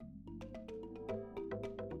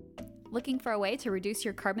Looking for a way to reduce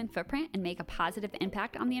your carbon footprint and make a positive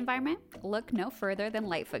impact on the environment? Look no further than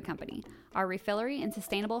Lightfoot Company. Our refillery and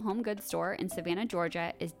sustainable home goods store in Savannah,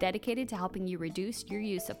 Georgia is dedicated to helping you reduce your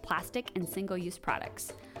use of plastic and single-use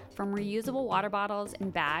products. From reusable water bottles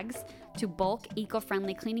and bags to bulk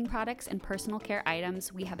eco-friendly cleaning products and personal care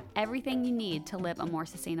items, we have everything you need to live a more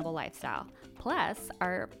sustainable lifestyle. Plus,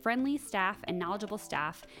 our friendly staff and knowledgeable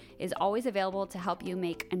staff is always available to help you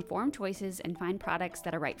make informed choices and find products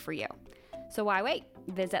that are right for you. So why wait?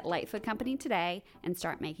 Visit Lightfoot Company today and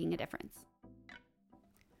start making a difference.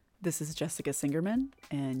 This is Jessica Singerman,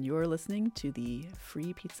 and you're listening to the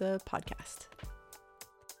Free Pizza Podcast.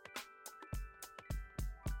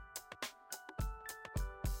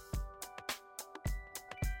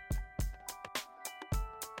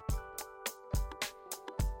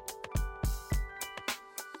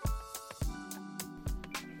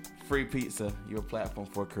 Free Pizza, your platform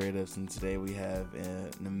for creatives, and today we have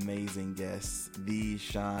an amazing guest, the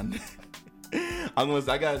Shawn. I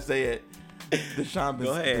gotta say it, the Shawn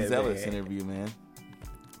Penzelous interview, man.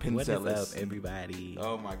 Penzelous. What is up, everybody?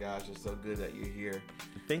 Oh my gosh, it's so good that you're here.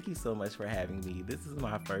 Thank you so much for having me. This is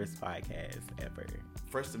my first podcast ever.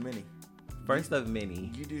 First of many. First of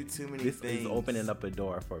many. You do too many things. This is opening up a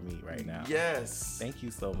door for me right now. Yes. Thank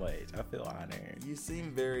you so much. I feel honored. You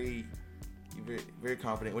seem very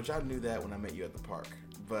confident, which I knew that when I met you at the park.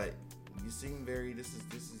 But you seem very. This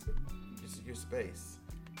is your space.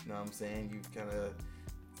 You know what I'm saying? You kind of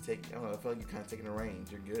take. I don't know. I feel like you're kind of taking the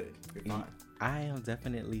reins. You're good. You're fine. I am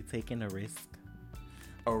definitely taking a risk.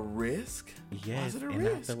 A risk? Yes. Why is it a and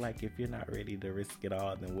risk? I feel like if you're not ready to risk it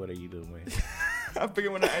all, then what are you doing? I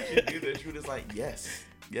figured when I actually do this, you're just like, yes.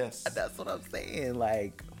 That's what I'm saying.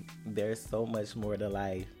 Like, there's so much more to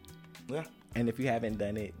life. Yeah. And if you haven't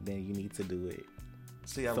done it, then you need to do it.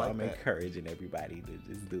 See, I'm encouraging everybody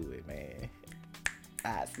to just do it, man.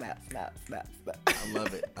 Snap.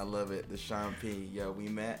 I love it. The Shawn P. Yo, we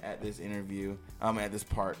met at this interview. At this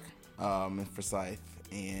park, in Forsyth,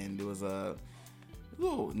 and it was a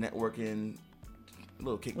little networking,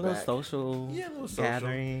 little kickback, little social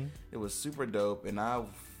gathering. It was super dope, and that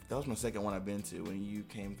was my second one I've been to. When you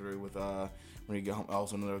came through with when you get home,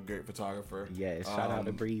 also another great photographer. Yeah, shout out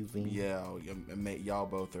to Breezy. Yeah, y'all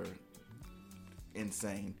both are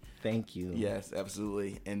insane. Thank you. Yes,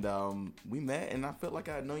 absolutely. And we met, and I felt like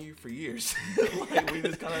I'd known you for years. Like we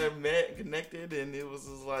just kind of met, connected, and it was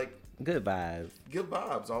just like good vibes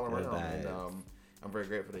all around. Vibes. And I'm very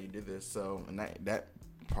grateful that you did this. So, and that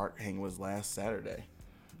park hang was last Saturday.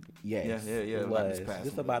 Yes, yeah. It was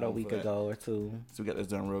just about a week ago or two. So we got this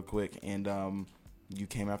done real quick, and you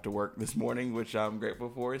came after work this morning, which I'm grateful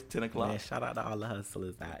for. It's 10 o'clock. Man, shout out to all the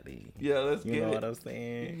hustlers out there. Yeah, let's get it. You know what I'm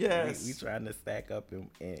saying? Yes. We trying to stack up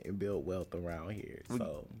and build wealth around here.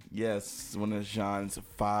 So yes, one of Shawn's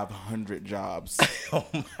 500 jobs. Oh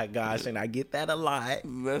my gosh, and I get that a lot.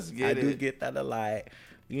 Let's get it. I do get that a lot.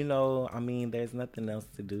 You know, I mean, there's nothing else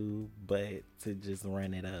to do but to just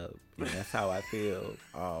run it up. And that's how I feel.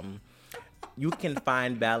 You can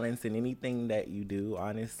find balance in anything that you do,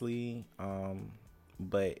 honestly.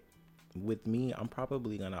 But with me, I'm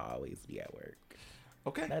probably going to always be at work.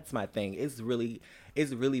 Okay. That's my thing. It's really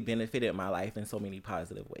benefited my life in so many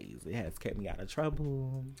positive ways. It has kept me out of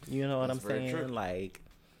trouble. You know what I'm saying? True. Like,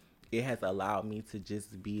 it has allowed me to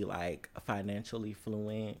just be, like, financially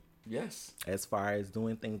fluent. Yes. As far as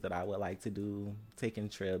doing things that I would like to do, taking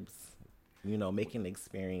trips, you know, making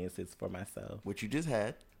experiences for myself. Which you just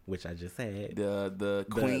had. Which I just had. The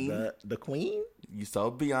Queen. The Queen? You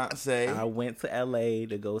saw Beyonce. I went to LA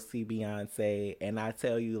to go see Beyonce, and I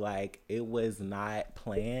tell you, like, it was not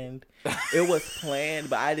planned. It was planned,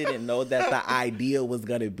 but I didn't know that the idea was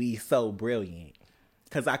going to be so brilliant.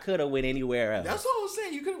 Because I could have went anywhere else. That's what I was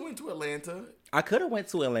saying. You could have went to Atlanta. I could have went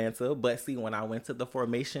to Atlanta, but see, when I went to the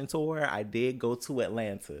Formation Tour, I did go to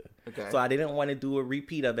Atlanta. Okay. So I didn't want to do a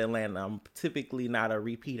repeat of Atlanta. I'm typically not a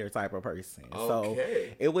repeater type of person. Okay.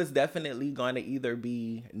 So it was definitely going to either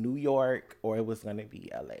be New York or it was going to be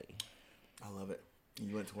LA. I love it.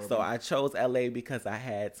 You went to where? So I chose LA because I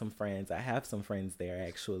had some friends. I have some friends there,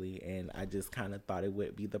 actually, and I just kind of thought it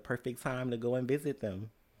would be the perfect time to go and visit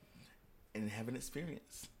them. And have an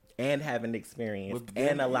experience. And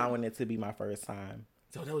allowing it to be my first time.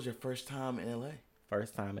 So that was your first time in LA?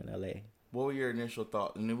 First time in LA. What were your initial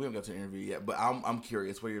thoughts? And we haven't got to the interview yet, but I'm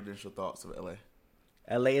curious. What are your initial thoughts of LA?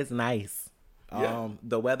 LA is nice. Yeah.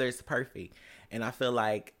 The weather is perfect. And I feel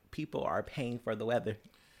like people are paying for the weather.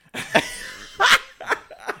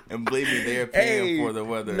 And believe me, they're paying for the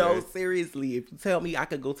weather. No, seriously. If you tell me I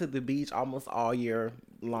could go to the beach almost all year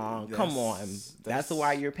long, come on. That's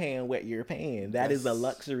why you're paying what you're paying. That is a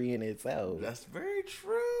luxury in itself. That's very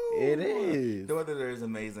true. It is. The weather there is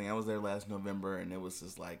amazing. I was there last November, and it was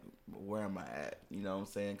just like, where am I at? You know what I'm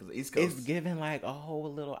saying? Because the East Coast. It's giving like a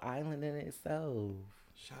whole little island in itself.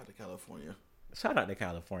 Shout out to California. Shout out to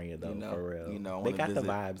California, though, for real. You know, they got the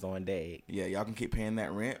vibes on deck. Yeah, y'all can keep paying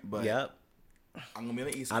that rent, but yep. I'm going to be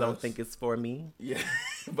on the East Coast. I don't think it's for me. Yeah,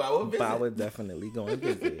 but I will visit. But I would definitely go and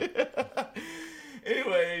visit.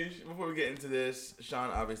 Anyways, before we get into this,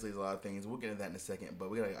 Shawn obviously is a lot of things. We'll get into that in a second, but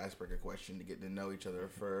we got an icebreaker question to get to know each other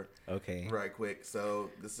for right quick.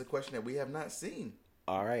 So this is a question that we have not seen.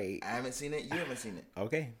 All right. I haven't seen it. You haven't seen it.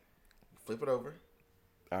 Okay. Flip it over.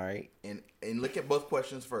 All right. And look at both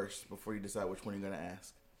questions first before you decide which one you're gonna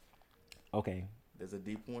ask. Okay. There's a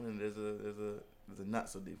deep one and there's a not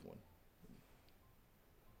so deep one.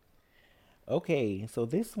 Okay, so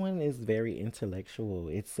this one is very intellectual.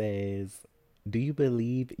 It says, do you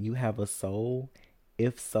believe you have a soul?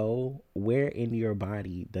 If so, where in your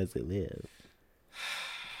body does it live?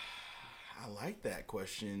 I like that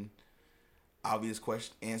question. Obvious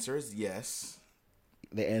question. Answer is yes.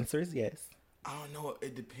 The answer is yes. I don't know.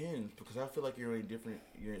 It depends because I feel like you're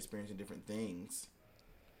experiencing different things.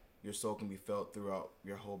 Your soul can be felt throughout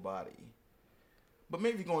your whole body. But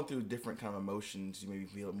maybe going through different kind of emotions, you maybe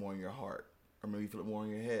feel it more in your heart. Or maybe feel it more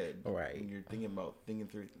in your head. Right. When you're thinking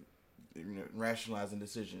through, rationalizing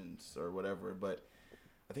decisions or whatever. But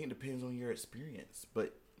I think it depends on your experience.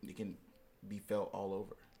 But it can be felt all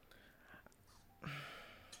over.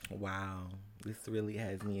 Wow. This really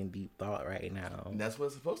has me in deep thought right now. And that's what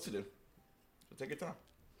it's supposed to do. So take your time.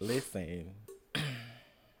 Listen.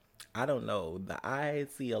 I don't know. The eyes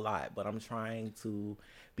see a lot, but I'm trying to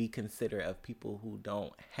be considerate of people who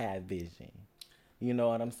don't have vision. You know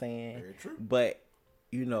what I'm saying? Very true. But,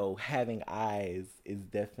 having eyes is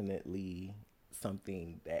definitely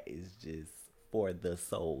something that is just for the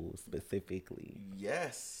soul specifically.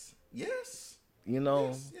 Yes. Yes.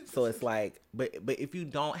 Yes, so it's like, but if you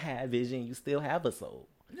don't have vision, you still have a soul.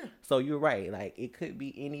 Yeah. So you're right. Like, it could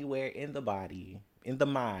be anywhere in the body, in the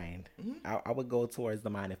mind. Mm-hmm. I would go towards the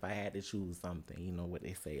mind if I had to choose something. You know what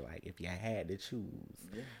they say, like, if you had to choose.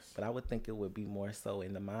 Yes. But I would think it would be more so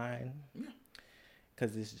in the mind. Yeah.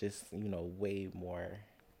 Because it's just, way more.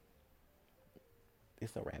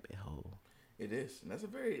 It's a rabbit hole. It is. And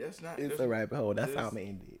it's a rabbit hole. That's how I'm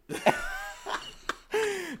going to end it.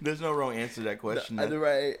 There's no wrong answer to that question.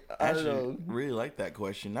 Right. I actually really like that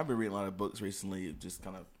question. I've been reading a lot of books recently, just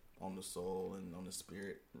kind of on the soul and on the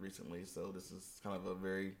spirit recently. So this is kind of a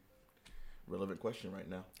very relevant question right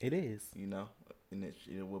now. It is. And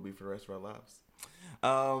it will be for the rest of our lives.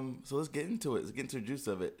 So let's get into it. Let's get into the juice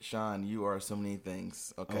of it. Shawn, you are so many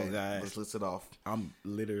things. Okay, oh, gosh. Let's list it off. I'm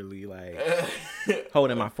literally like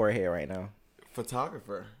holding my forehead right now.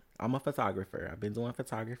 Photographer. I'm a photographer. I've been doing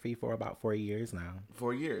photography for about 4 years now.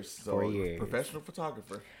 4 years. So 4 years. Professional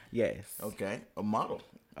photographer. Yes. Okay. A model.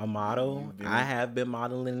 I have been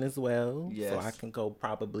modeling as well. Yes. So I can go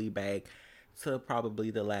probably back to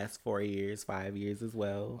probably the last 4 years, 5 years as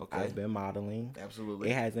well. Okay. I've been modeling.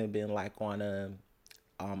 Absolutely. It hasn't been like on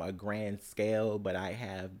a grand scale, but I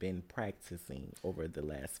have been practicing over the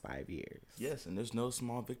last 5 years. Yes, and there's no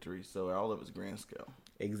small victory, so all of it's grand scale.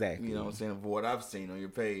 Exactly. You know what I'm saying? For what I've seen on your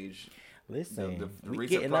page. Listen, we're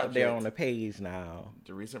getting up there on the page now.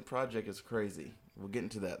 The recent project is crazy. We'll get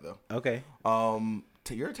into that, though. Okay.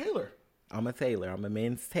 You're a tailor. I'm a tailor. I'm a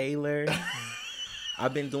men's tailor.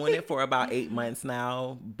 I've been doing it for about 8 months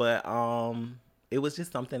now, but it was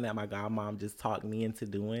just something that my godmom just talked me into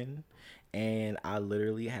doing. And I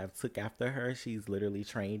literally have took after her. She's literally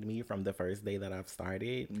trained me from the first day that I've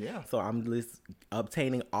started. Yeah. So I'm just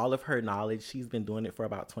obtaining all of her knowledge. She's been doing it for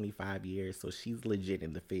about 25 years. So she's legit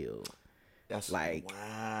in the field. That's like,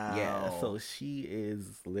 wow. Yeah. So she is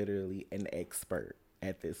literally an expert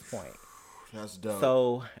at this point. That's dope.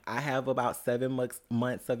 So I have about 7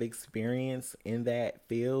 months of experience in that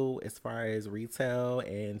field as far as retail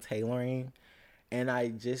and tailoring. And I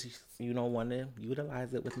just, want to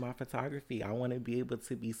utilize it with my photography. I want to be able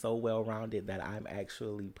to be so well-rounded that I'm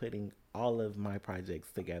actually putting all of my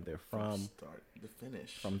projects together from start to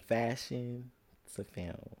finish. From fashion to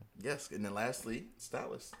film. Yes. And then lastly,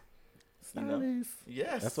 stylist.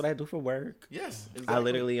 Yes. That's what I do for work. Yes. Exactly. I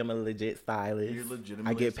literally am a legit stylist. You're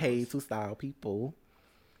legitimately I get paid to style people.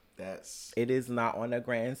 It is not on a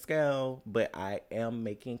grand scale, but I am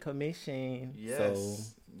making commission. Yes. So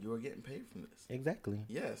you are getting paid from this. Exactly.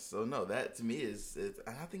 Yes. So no, that to me is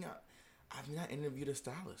I think I've not interviewed a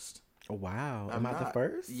stylist. Wow. Am I the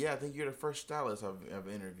first? Yeah, I think you're the first stylist I've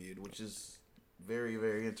interviewed, which is very,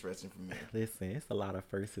 very interesting for me. Listen, it's a lot of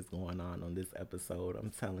firsts going on this episode.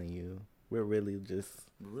 I'm telling you. We're really just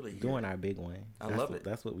really doing our big one. I love it.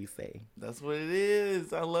 That's what we say. That's what it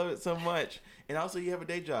is. I love it so much. And also, you have a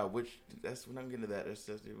day job, which we're not getting to that. That's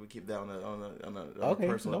just, we keep that on a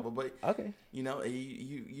personal level. But you know,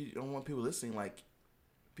 you don't want people listening. Like,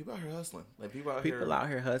 people out here hustling. Like, people out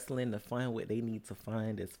here hustling to find what they need to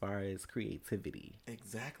find as far as creativity.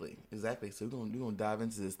 Exactly. So we're gonna dive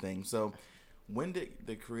into this thing. So, when did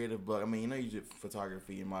the creative bug? I mean, you know, you did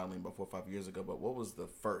photography and modeling about 4 or 5 years ago. But what was the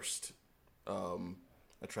first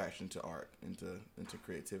attraction to art, into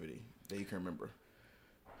creativity that you can remember?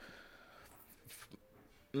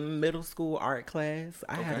 Middle school art class.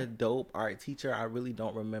 I had a dope art teacher. I really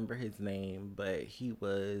don't remember his name, but he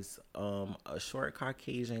was a short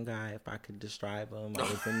Caucasian guy, if I could describe him. I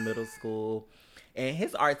was in middle school, and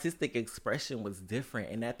his artistic expression was different.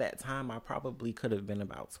 And at that time, I probably could have been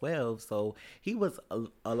about 12. So he was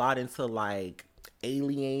a lot into like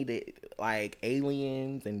aliens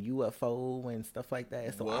and UFO and stuff like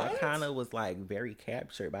that. So I kind of was like very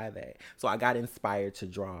captured by that. So I got inspired to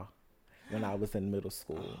draw when I was in middle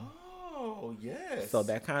school. Oh, yes. So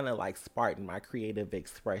that kind of like sparked my creative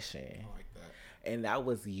expression. I like that. And that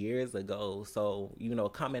was years ago. So, you know,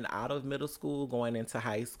 coming out of middle school, going into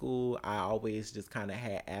high school, I always just kind of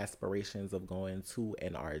had aspirations of going to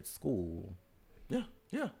an art school.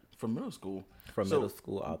 Yeah. From middle school. Middle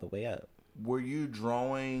school all the way up. Were you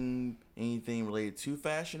drawing anything related to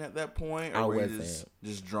fashion at that point? Or I were wasn't. You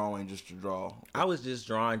just drawing just to draw? I was just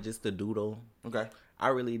drawing just to doodle. Okay. I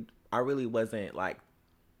really wasn't like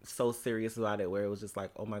so serious about it where it was just like,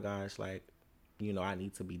 oh my gosh, like, you know, I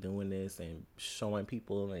need to be doing this and showing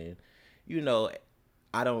people. And, you know,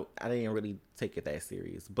 I didn't really take it that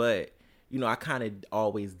serious. But, you know, I kind of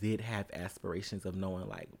always did have aspirations of knowing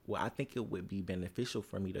like, well, I think it would be beneficial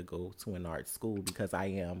for me to go to an art school because I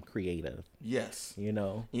am creative. Yes. You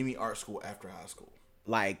know? You mean art school after high school?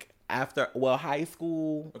 Like after, high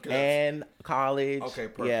school and college. Okay,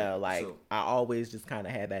 perfect. Yeah, like I always just kind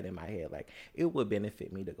of had that in my head. Like it would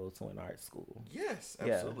benefit me to go to an art school. Yes,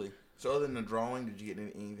 absolutely. Yeah. So other than the drawing, did you get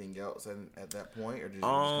anything else at that point? Or did you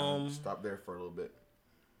just kind of stop there for a little bit?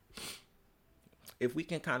 If we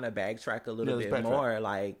can kind of backtrack a little bit more,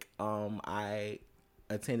 like I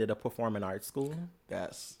attended a performing arts school.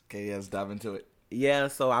 That's okay. Let's dive into it. Yeah,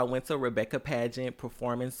 so I went to Rebecca Pageant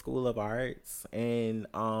Performing School of Arts, and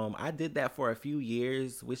I did that for a few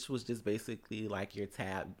years, which was just basically like your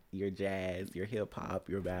tap, your jazz, your hip hop,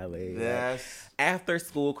 your ballet. Yes. After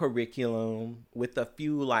school curriculum with a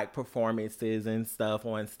few like performances and stuff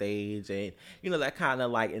on stage, and you know that kind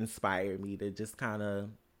of like inspired me to just kind of,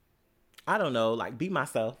 I don't know, like be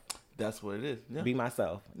myself. That's what it is. Yeah. Be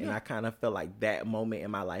myself. Yeah. And I kind of feel like that moment in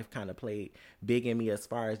my life kind of played big in me as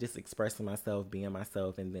far as just expressing myself, being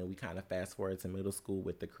myself. And then we kind of fast forward to middle school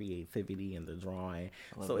with the creativity and the drawing.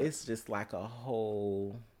 So it's just like a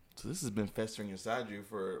whole... So this has been festering inside you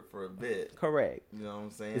for a bit. Correct. You know what I'm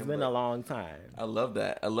saying? It's been a long time. I love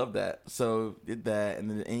that. So did that.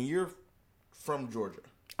 And you're from Georgia.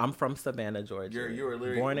 I'm from Savannah, Georgia. You're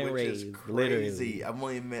literally born and raised. Crazy. Literally. I've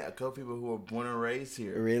only met a couple people who were born and raised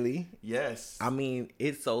here. Really? Yes. I mean,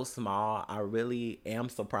 it's so small. I really am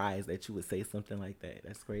surprised that you would say something like that.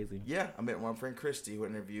 That's crazy. Yeah, I met my friend Christy, who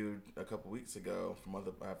interviewed a couple weeks ago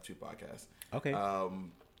I have 2 podcasts. Okay.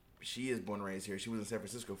 She is born and raised here. She was in San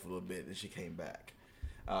Francisco for a little bit, and she came back.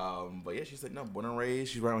 But yeah, she's like, no, born and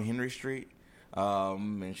raised. She's right on Henry Street.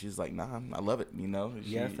 And she's like, nah, I love it, you know.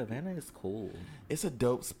 Savannah is cool. It's a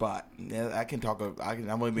dope spot. Yeah, I'm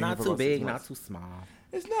only being not here for too big, 6 months. not too small.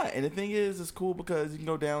 It's not, and the thing is, it's cool because you can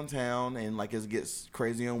go downtown and like it gets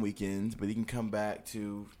crazy on weekends, but you can come back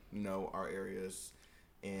to our areas,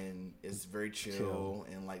 and it's very chill.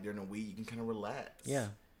 And like during the week, you can kind of relax. Yeah,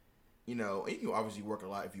 and you can obviously work a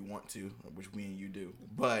lot if you want to, which me and you do,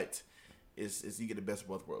 but. It's you get the best of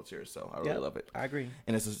both worlds here, so I really love it. I agree.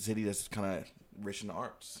 And it's a city that's kind of rich in the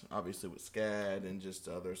arts, obviously with SCAD and just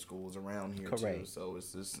other schools around here too. So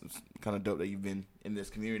it's kind of dope that you've been in this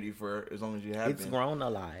community for as long as you have. It's grown a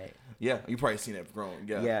lot. Yeah, you probably seen it growing.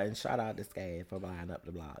 Yeah, and shout out to SCAD for buying up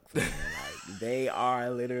the blocks. Man. Like they are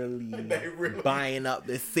literally really buying up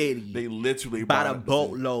the city. They literally by the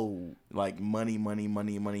boatload. Like money.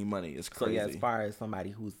 It's crazy. So yeah, as far as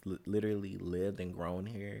somebody who's literally lived and grown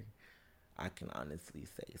here, I can honestly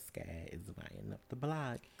say SCAD is buying up the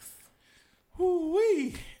blocks.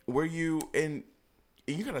 Woo-wee. Were you and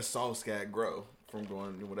you kind of saw SCAD grow from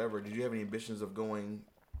going to whatever. Did you have any ambitions of going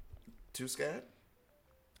to SCAD?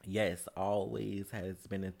 Yes, always has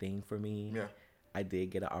been a thing for me. Yeah. I did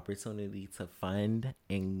get an opportunity to fund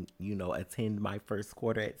and, attend my first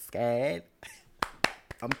quarter at SCAD.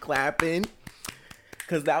 I'm clapping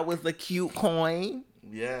because that was a cute coin.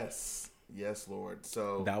 Yes. Yes, Lord.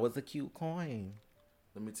 So That was a cute coin.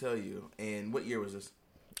 let me tell you. And what year was this?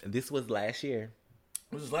 This was last year.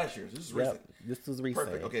 This is last year. This is Yep, recent. this was recent.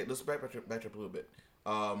 Perfect. Okay, let's back up a little bit.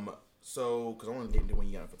 So, because I want to get into when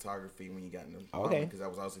you got in photography, when you got into Okay. because that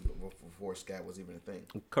was obviously before scat was even a thing.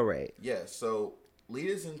 Correct. Yeah. So, lead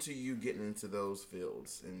us into you getting into those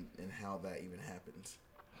fields and how that even happens.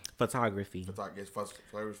 Photography. Photography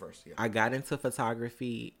first. Yeah. I got into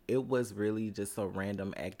photography. It was really just a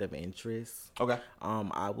random act of interest. Okay.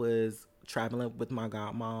 I was traveling with my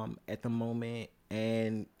godmom at the moment,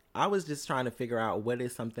 and I was just trying to figure out what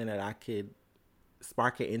is something that I could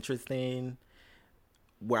spark an interest in,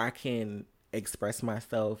 where I can express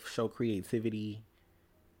myself, show creativity,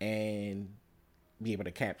 and be able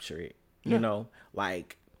to capture it. You know,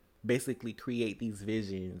 like basically create these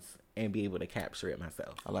visions and be able to capture it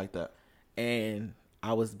myself. I like that. And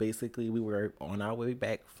I was we were on our way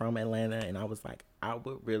back from Atlanta, and I was like, I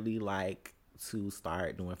would really like to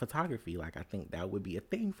start doing photography. Like, I think that would be a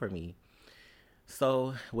thing for me.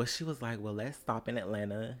 So, she was like, well, let's stop in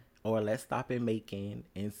Atlanta, or let's stop in Macon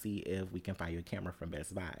and see if we can find your camera from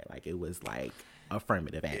Best Buy. Like, it was like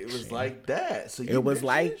affirmative action. It was like that. So it was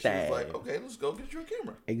like she that. was like, okay, let's go get your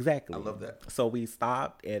camera. Exactly. I love that. So we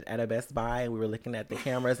stopped at a Best Buy, and we were looking at the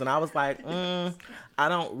cameras, and I was like, I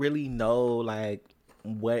don't really know like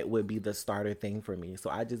what would be the starter thing for me. So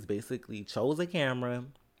I just basically chose a camera.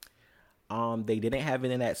 They didn't have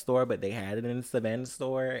it in that store, but they had it in the Savannah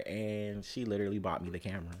store, and she literally bought me the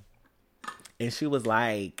camera. And she was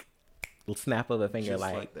like, snap of a finger, Just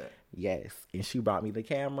like that. yes. And she brought me the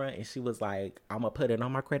camera, and she was like, I'm gonna put it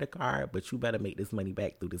on my credit card, but you better make this money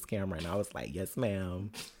back through this camera. And I was like, yes,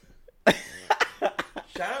 ma'am.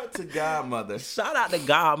 Shout out to Godmother. Shout out to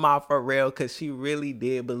Godma for real, because she really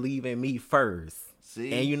did believe in me first.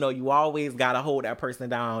 See? And you always gotta hold that person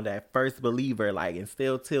down, that first believer, like, and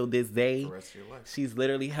still till this day, The rest of your life. she's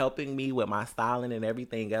literally helping me with my styling and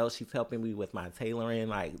everything else. She's helping me with my tailoring,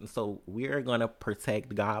 like, so we're gonna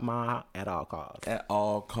protect Godma at all costs. At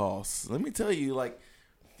all costs. Let me tell you, like,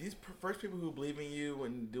 these first people who believe in you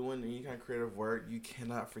and doing any kind of creative work, you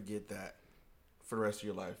cannot forget that for the rest of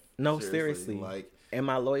your life. No, seriously. Like, And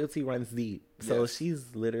my loyalty runs deep. So Yes.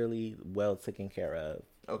 she's literally well taken care of.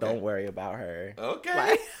 Okay. Don't worry about her. okay.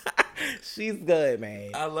 Like, she's good,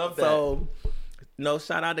 man. I love that. So, no,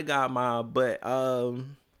 shout out to Godma, but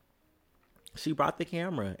she brought the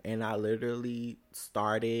camera, and I literally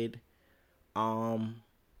started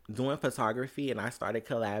doing photography, and I started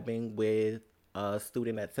collabing with a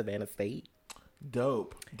student at Savannah State,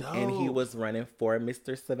 Dope. and he was running for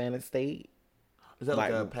Mr. Savannah State. Is that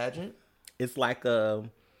like like- a pageant? It's like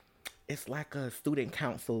a student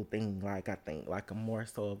council thing, like, I think, like a more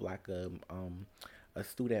so of like a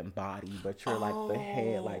student body, but you're like the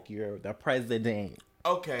head, like you're the president.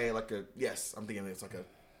 Okay, like a, yes, I'm thinking it's like a,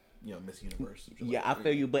 Miss Universe. Yeah, I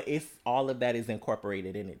feel you, but it's all of that is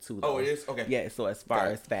incorporated in it too, though. Oh, it is? Okay. Yeah, so as far Got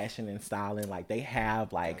it. as fashion and styling, like they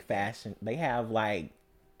have like fashion, they have like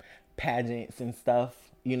pageants and stuff,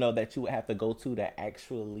 that you would have to go to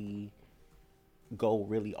actually go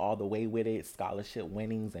really all the way with it, scholarship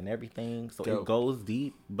winnings and everything. So Dope. It goes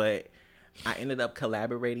deep, but I ended up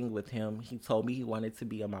collaborating with him. He told me he wanted to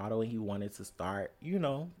be a model and he wanted to start,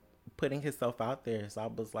 putting himself out there. So I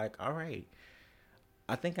was like, all right,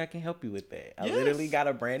 I think I can help you with that. I Yes. literally got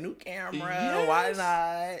a brand new camera. Yes.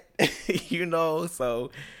 Why not?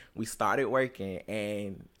 So we started working,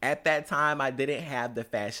 and at that time I didn't have the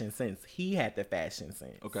fashion sense. He had the fashion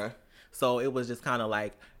sense. Okay. So it was just kind of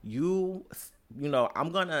like,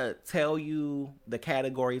 I'm going to tell you the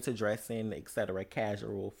category to dress in, etc.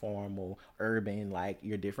 Casual, formal, urban, like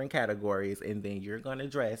your different categories. And then you're going to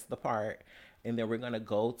dress the part. And then we're going to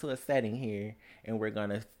go to a setting here and we're going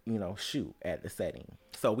to, shoot at the setting.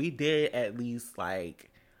 So we did at least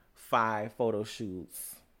like 5 photo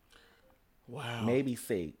shoots, Wow. maybe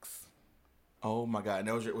 6. Oh my God.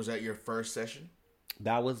 And was that your first session?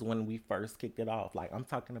 That was when we first kicked it off. Like, I'm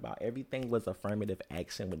talking about everything was affirmative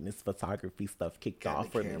action when this photography stuff kicked Got off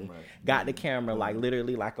the for me. camera. Got the camera, like,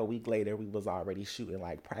 literally, like, a week later, we was already shooting,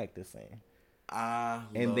 like, practicing. And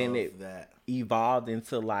And then it that. evolved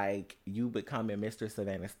into, like, you becoming Mr.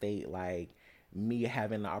 Savannah State, like, me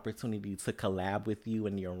having the opportunity to collab with you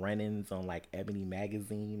and your run-ins on, like, Ebony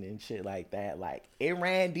Magazine and shit like that. Like, it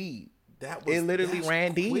ran deep. It literally that's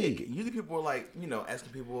ran quick. deep. Usually people are like,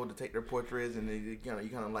 asking people to take their portraits and you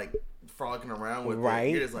kind of like frolicking around with Right.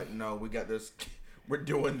 it. You're just like, no, we got this. We're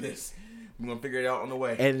doing this. We're going to figure it out on the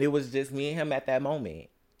way. And it was just me and him at that moment.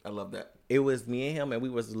 I love that. It was me and him, and we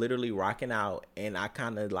was literally rocking out, and I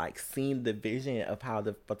kind of like seen the vision of how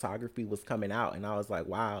the photography was coming out, and I was like,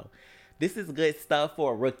 wow, this is good stuff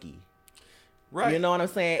for a rookie. Right. You know what I'm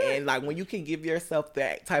saying? And like when you can give yourself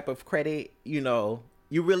that type of credit, you know,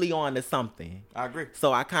 you're really on to something. I agree.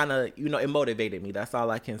 So I kind of, you know, it motivated me. That's all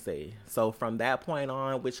I can say. So from that point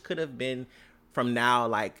on, which could have been from now,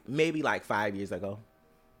 like maybe like 5 years ago.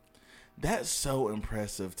 That's so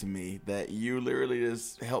impressive to me that you literally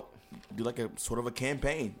just help do like a sort of a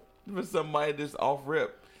campaign for somebody just off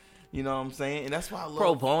rip. You know what I'm saying? And that's why I love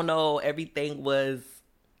Pro bono, everything was,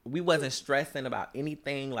 we wasn't stressing about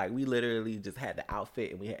anything. Like we literally just had the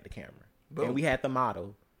outfit and we had the camera. Boom. And we had the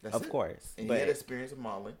model, That's of it. course. And But you had experience of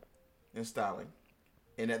modeling and styling.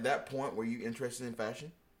 And at that point, were you interested in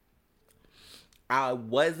fashion? I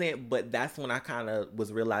wasn't, but that's when I kind of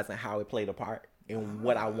was realizing how it played a part in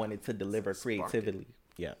what I wanted to deliver creatively.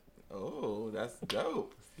 Yeah. Oh, that's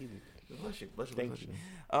dope. Bless you. Thank you.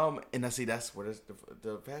 And I see that's where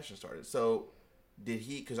the fashion started. So, did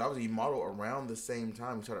he? Because obviously, he modeled around the same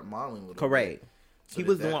time he started modeling. A little Correct. bit. So He did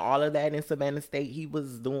was that- doing all of that in Savannah State. He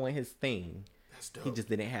was doing his thing. That's dope. He just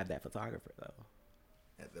didn't have that photographer though.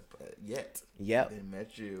 At the yet. Yep. They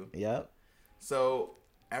met you. Yep. So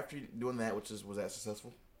after you doing that, was that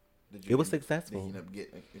successful? It was successful. Did he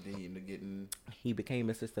end up getting? He became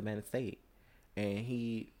Mr. Savannah State, and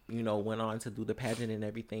he, you know, went on to do the pageant and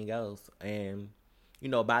everything else. And you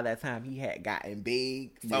know, by that time he had gotten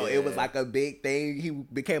big, so it was Yeah. like a big thing. He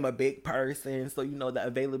became a big person, so you know the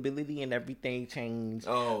availability and everything changed.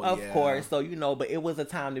 Oh, of yeah. course. So you know, but it was a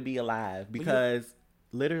time to be alive because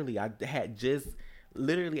literally I had just.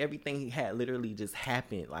 Literally everything had literally just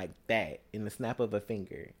happened like that in the snap of a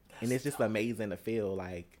finger. And it's just amazing to feel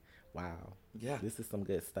like, wow, Yeah. this is some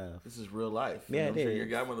good stuff. This is real life. Yeah, I'm it sure is. your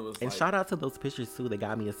godmother was And like, shout out to those pictures too that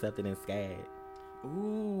got me accepted in SCAD.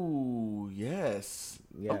 ooh, yes.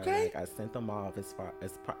 Yeah, Okay. like I sent them off as far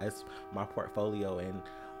as my portfolio, and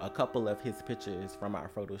a couple of his pictures from our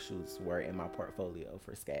photo shoots were in my portfolio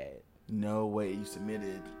for SCAD. No way you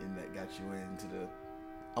submitted and that got you into the.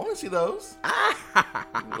 I want to see those.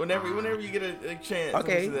 whenever you get a chance. let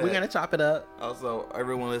me Okay, see that. we're gonna chop it up. Also,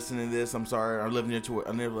 everyone listening to this, I'm sorry. I live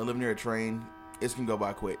near a train. It's gonna go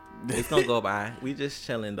by quick. It's gonna go by. We just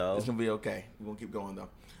chilling though. It's gonna be okay. We're gonna keep going though.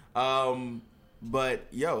 But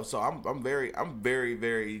yo, so I'm very,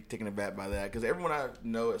 very taken aback by that because everyone I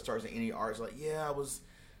know that starts in any arts like, yeah, I was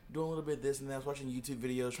doing a little bit of this and that. I was watching YouTube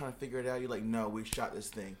videos trying to figure it out. You're like, no, we shot this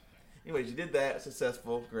thing. Anyways, you did that,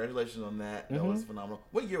 successful. Congratulations on that. That was phenomenal.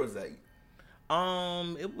 What year was that?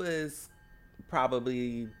 It was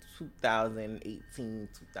probably 2018,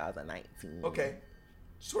 2019. Okay,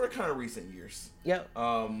 sort of kind of recent years. Yep.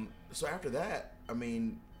 So after that, I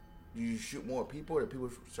mean, did you shoot more people? Did people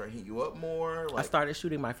start hitting you up more? I started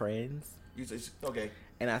shooting my friends. Okay.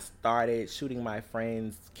 And I started shooting my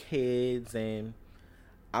friends' kids, and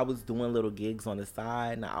I was doing little gigs on the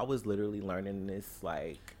side. And I was literally learning this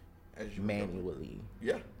like As you were going. manually.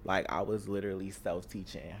 Yeah. Like I was literally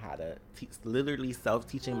self-teaching how to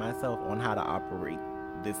self-teaching myself on how to operate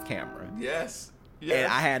this camera. Yes. And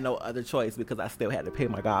I had no other choice because I still had to pay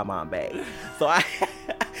my godmom back.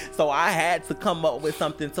 So I had to come up with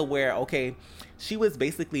something to where, okay, she was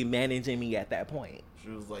basically managing me at that point. She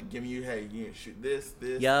was like, giving you, hey, you need to shoot this.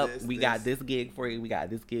 Yep, we got this gig for you. We got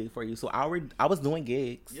this gig for you. So I was doing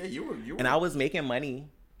gigs. Yeah, you were. And I was making money.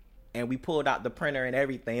 And we pulled out the printer and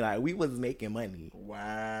everything. Like, we was making money.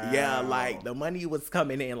 Wow. Yeah, like, the money was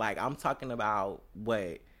coming in. Like, I'm talking about,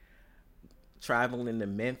 traveling to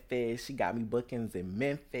Memphis. She got me bookings in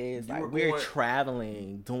Memphis. You Like, were we're going-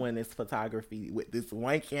 traveling, doing this photography with this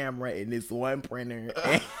one camera and this one printer.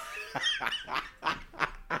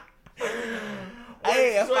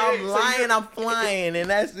 Hey, if I'm lying, I'm flying. And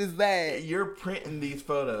that's just that. You're printing these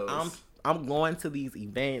photos. I'm going to these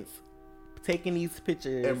events, taking these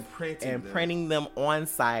pictures And printing them on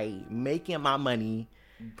site, making my money.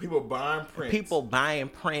 People buying prints. People buying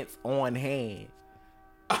prints on hand.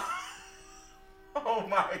 Oh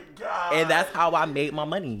my God. And that's how I made my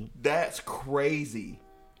money. That's crazy.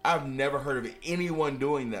 I've never heard of anyone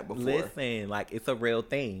doing that before. Listen, like, it's a real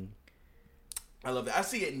thing. I love that. I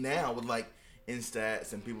see it now with like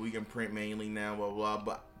Instats and people you can print manually now, blah, blah, blah.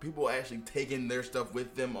 But people actually taking their stuff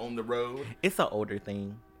with them on the road. It's an older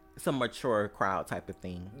thing. It's a mature crowd type of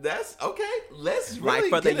thing. That's okay. Let's really Like,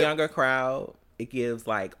 for the get it. younger crowd, it gives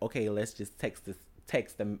like, okay, let's just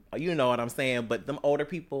text them. You know what I'm saying? But them older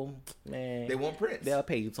people, man, They want prints. they'll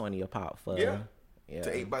pay you $20 a pop for Yeah. yeah.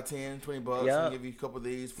 To 8x10, $20. Yep. And give you a couple of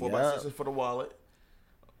these. 4x6 Yep. for the wallet.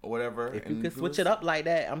 Or whatever. If And you could people switch it up like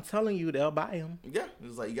that, I'm telling you, they'll buy them. Yeah.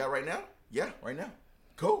 It's like, you got right now? Yeah, right now.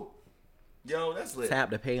 Cool. Yo, that's lit.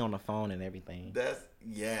 Tap to pay on the phone and everything. That's,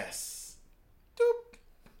 yes. Doop.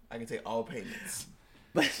 I can take all payments.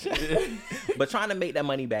 But trying to make that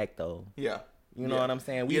money back though. Yeah. You know what I'm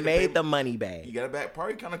saying? We You had to made pay- the money back. You got it back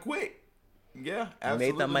probably kind of quick. Yeah, I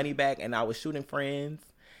absolutely. made the money back, and I was shooting friends,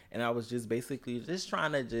 and I was just basically just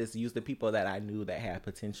trying to just use the people that I knew that had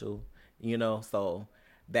potential, you know. So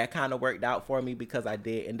that kind of worked out for me because I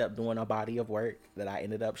did end up doing a body of work that I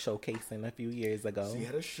ended up showcasing a few years ago. So you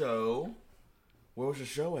had a show. Where was your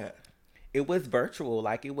show at? It was virtual,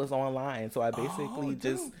 like it was online. So I basically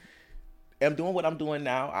just am doing what I'm doing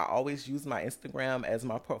now. I always use my Instagram as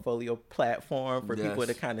my portfolio platform for people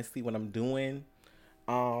to kind of see what I'm doing.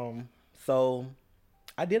 So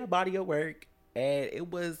I did a body of work, and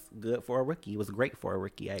it was good for a rookie. It was great for a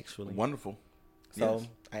rookie, actually. Wonderful. So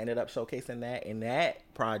I ended up showcasing that, and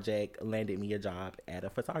that project landed me a job at a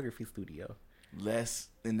photography studio.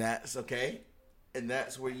 And that's okay. And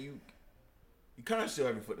that's where you kind of still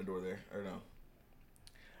have your foot in the door there, or no?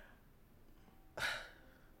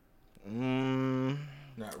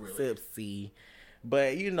 Not really. Tipsy.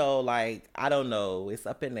 But, you know, like, I don't know. It's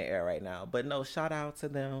up in the air right now. But, no, shout out to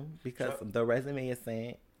them because the resume is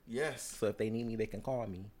sent. Yes. So if they need me, they can call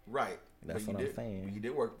me. Right. That's what I'm saying. You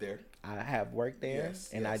did work there. I have worked there,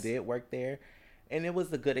 and I yes. did work there. And it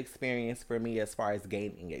was a good experience for me as far as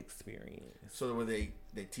gaining experience. So were they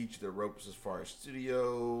teach you the ropes as far as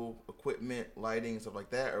studio, equipment, lighting, stuff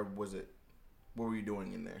like that? Or what were you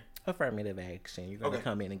doing in there? Affirmative action. You're going to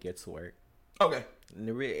come in and get to work. Okay.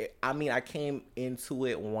 I mean, I came into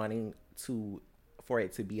it wanting for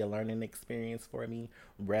it to be a learning experience for me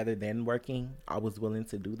rather than working. I was willing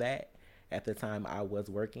to do that. At the time I was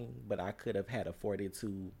working, but I could have had afforded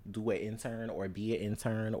to do an intern or be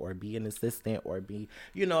an assistant or be,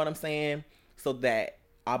 you know what I'm saying? So that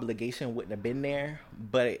obligation wouldn't have been there,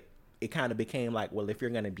 but it kind of became like, well, if you're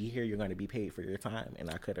going to be here, you're going to be paid for your time. And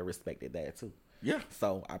I could have respected that too. Yeah.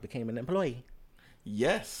 So I became an employee.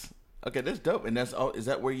 Yes. Okay, that's dope. And is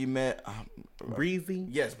that where you met Breezy?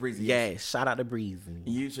 Yes, Breezy. Yes, shout out to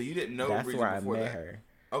Breezy. So you didn't know that's Breezy where before I met that? her.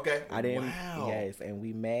 Okay. I didn't. Wow. Yes, and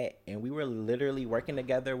we met, and we were literally working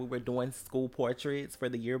together. We were doing school portraits for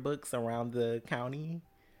the yearbooks around the county.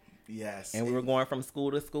 Yes. And we were going from school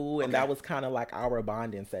to school, and that was kind of like our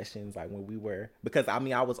bonding sessions, like when we were, because I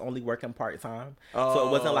mean, I was only working part-time. So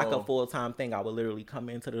it wasn't like a full-time thing. I would literally come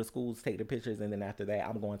into the schools, take the pictures, and then after that,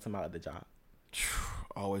 I'm going to my other job.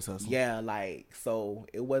 Always hustle. Yeah, like, so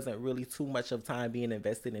it wasn't really too much of time being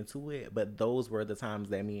invested into it, but those were the times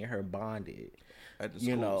that me and her bonded. At the schools.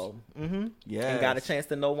 You know, yeah, and got a chance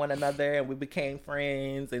to know one another, and we became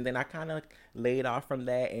friends. And then I kind of laid off from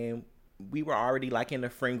that, and we were already like in a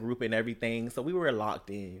friend group and everything, so we were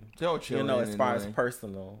locked in. You know, as far as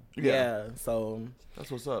personal. Yeah, so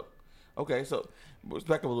that's what's up. Okay, so let's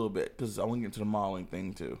back up a little bit because I want to get into the modeling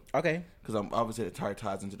thing too. Okay, because I'm obviously it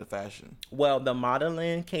ties into the fashion. Well, the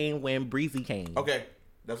modeling came when Breezy came. Okay,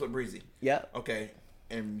 that's what Breezy. Yep. Okay,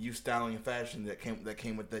 and you styling and fashion that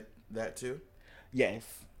came with that too. Yes.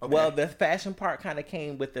 Okay. Well, the fashion part kind of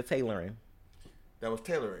came with the tailoring. That was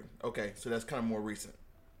tailoring. Okay, so that's kind of more recent.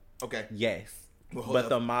 Okay. Yes. Well, but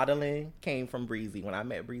the modeling came from Breezy. When I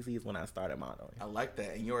met Breezy is when I started modeling. I like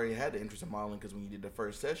that. And you already had the interest in modeling because when you did the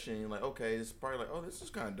first session, you're like, okay, it's probably like, oh, this is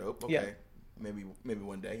kind of dope. Okay. Yeah. Maybe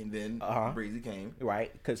one day. And then Breezy came.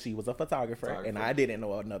 Right, because she was a photographer, and I didn't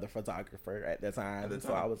know another photographer at the time.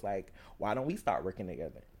 So I was like, why don't we start working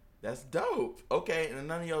together? That's dope. Okay, and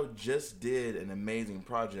none of y'all just did an amazing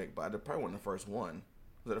project, but I probably wasn't the first one.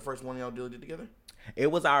 Was that the first one y'all did together?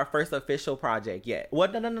 It was our first official project yet. Well,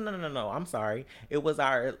 no. I'm sorry. It was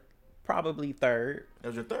our probably third. That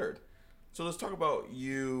was your third. So let's talk about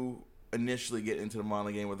you initially getting into the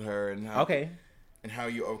modeling game with her and how. Okay. And how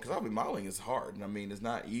you, because obviously modeling is hard. I mean, it's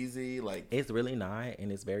not easy. Like, it's really not,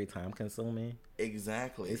 and it's very time consuming.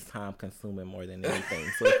 Exactly. It's time consuming more than anything.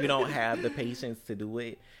 So if you don't have the patience to do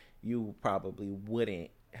it, you probably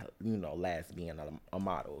wouldn't, last being a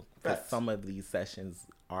model. Because some of these sessions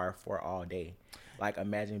are for all day. Like,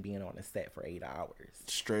 imagine being on a set for 8 hours.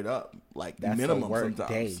 Straight up. Like, that's minimum a work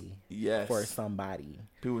sometimes. Day yes. For somebody.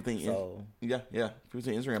 People think, so. Yeah. People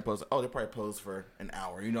say Instagram posts, they probably post for an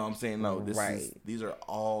hour. You know what I'm saying? No, these are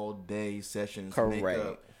all day sessions. Correct.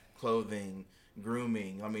 Makeup, clothing,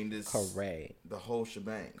 grooming. I mean, this. Correct. The whole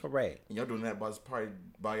shebang. Correct. And y'all doing that probably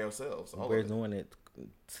by yourselves. We're doing it.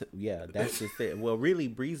 That's just it. Well, really,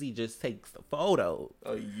 Breezy just takes the photo.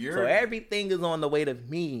 So everything is on the way to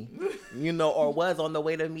me, or was on the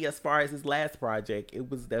way to me as far as his last project. It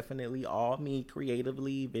was definitely all me,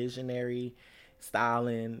 creatively, visionary,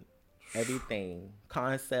 styling, everything,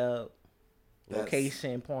 concept,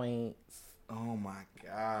 location points. Oh my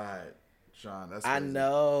God, Shawn, that's crazy. I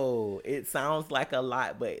know it sounds like a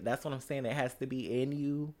lot, but that's what I'm saying. It has to be in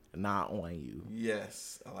you, not on you.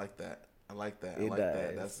 Yes, I like that. I like that. It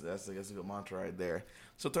that. does. That's a good mantra right there.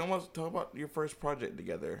 So talk about your first project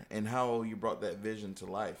together and how you brought that vision to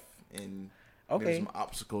life and maybe some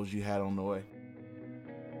obstacles you had on the way.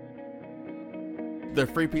 The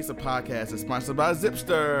Free Pizza Podcast is sponsored by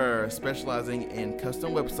Zipster, specializing in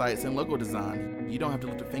custom websites and logo design. You don't have to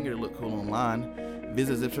lift a finger to look cool online.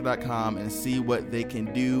 Visit Zipster.com and see what they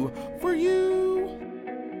can do for you.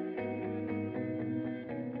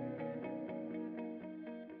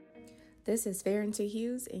 This is Farrington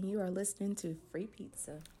Hughes, and you are listening to Free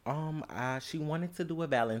Pizza. She wanted to do a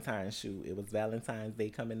Valentine's shoot. It was Valentine's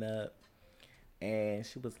Day coming up, and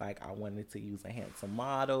she was like, I wanted to use a handsome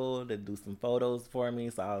model to do some photos for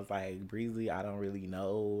me. So I was like, Breezy, I don't really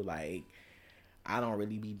know. Like, I don't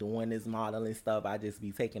really be doing this modeling stuff. I just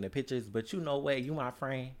be taking the pictures. But you know what? You my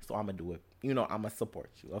friend, so I'm going to do it. You know, I'm going to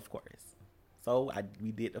support you, of course. So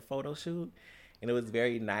we did the photo shoot. And it was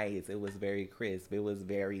very nice. It was very crisp. It was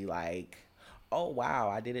very like, oh, wow,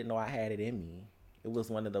 I didn't know I had it in me. It was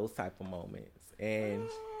one of those type of moments. And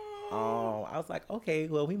I was like, okay,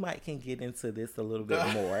 well, we can get into this a little bit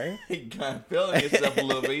more. He kind of feeling himself a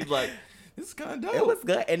little bit. He's like, this is kind of dope. It was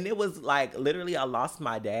good. And it was like, literally, I lost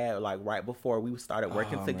my dad like right before we started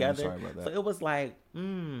working together. Man, sorry about that. So it was like,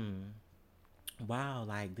 wow,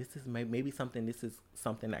 like this is maybe something. This is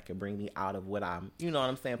something that can bring me out of what I'm, you know what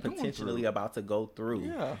I'm saying, potentially about to go through.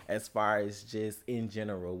 Yeah. As far as just in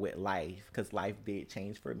general with life, because life did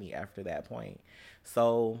change for me after that point.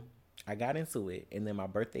 So I got into it, and then my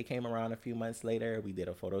birthday came around a few months later. We did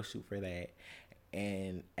a photo shoot for that.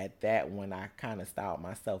 And at that one, I kind of styled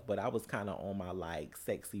myself, but I was kind of on my like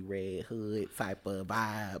sexy red hood type of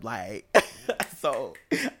vibe, like. So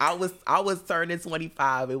I was turning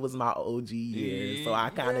 25. It was my OG year, so I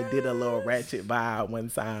kind of did a little ratchet vibe one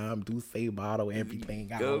time. Do say bottle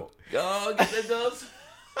everything out. Go get the dose.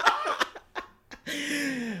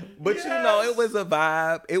 But you know, it was a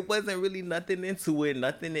vibe. It wasn't really nothing into it,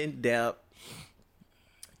 nothing in depth.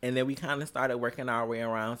 And then we kind of started working our way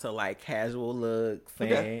around to like casual looks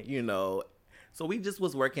and, you know, so we just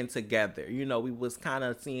was working together. You know, we was kind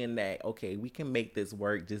of seeing that, okay, we can make this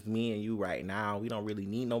work, just me and you right now. We don't really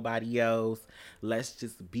need nobody else. Let's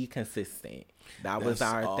just be consistent. That was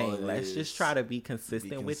our thing. Let's just try to be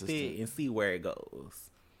consistent with it and see where it goes.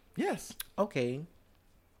 Yes. Okay.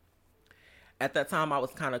 At that time, I was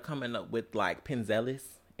kind of coming up with like Penzelous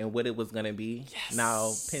and what it was going to be. Yes. Now,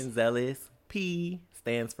 Penzelous, P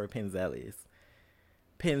stands for Penzelous.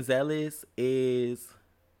 Penzelous is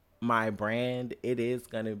my brand. It is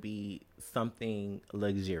going to be something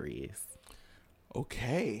luxurious.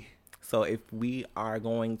 Okay. So if we are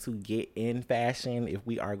going to get in fashion, if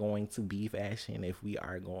we are going to be fashion, if we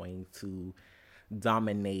are going to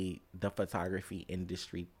dominate the photography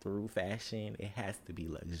industry through fashion, it has to be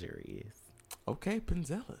luxurious. Okay,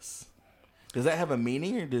 Penzelous. Does that have a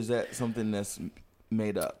meaning, or is that something that's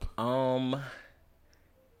made up?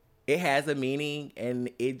 It has a meaning, and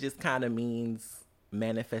it just kind of means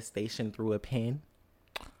manifestation through a pen.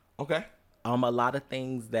 Okay. A lot of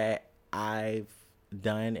things that I've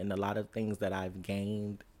done and a lot of things that I've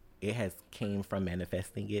gained, it has came from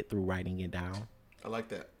manifesting it through writing it down. I like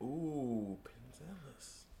that. Ooh,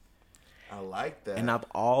 Penzelous. I like that. And I've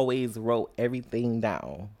always wrote everything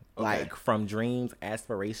down. Okay. Like from dreams,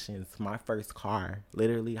 aspirations, my first car.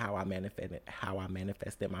 Literally how I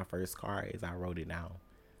manifested my first car is I wrote it down.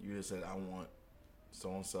 You just said, I want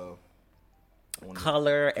so-and-so.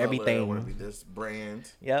 Color, everything. I want to be this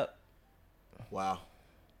brand. Yep. Wow.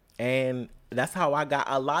 And that's how I got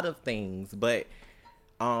a lot of things. But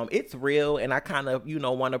it's real, and I kind of,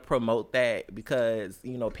 want to promote that because,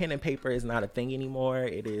 pen and paper is not a thing anymore.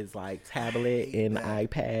 It is like tablet and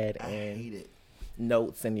iPad and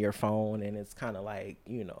notes in your phone, and it's kind of like,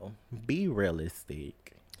 be realistic.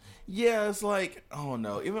 Yeah, it's like, oh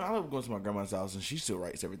no. Even I love going to my grandma's house and she still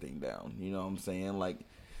writes everything down. You know what I'm saying? Like,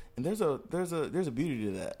 and there's a beauty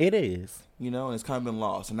to that. It is. And it's kind of been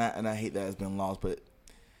lost, and I hate that it's been lost. But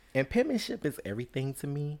and penmanship is everything to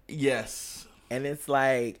me. Yes. And it's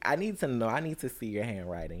like I need to see your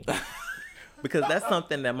handwriting. Because that's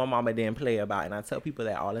something that my mama didn't play about. And I tell people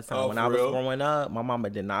that all the time. When I was growing up, my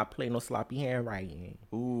mama did not play no sloppy handwriting.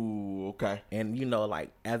 Ooh, okay. And,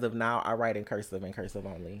 like, as of now, I write in cursive and cursive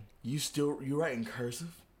only. You write in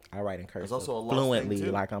cursive? I write in cursive. That's also a lost fluently, thing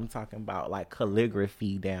too. Like I'm talking about, like,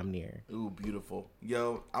 calligraphy damn near. Ooh, beautiful.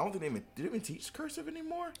 Yo, I don't think they even teach cursive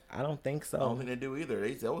anymore? I don't think so. I don't think they do either.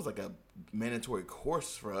 That was like a mandatory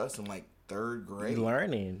course for us in, like, 3rd grade.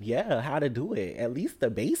 Learning, how to do it. At least the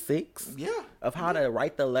basics. Yeah. Of how to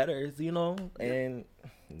write the letters, and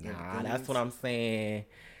that's what I'm saying.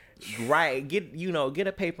 Right. Get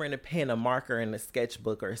a paper and a pen, a marker, and a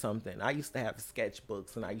sketchbook or something. I used to have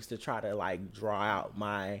sketchbooks, and I used to try to like draw out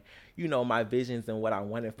my, my visions and what I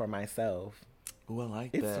wanted for myself. Oh, I like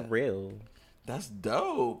It's that. real. That's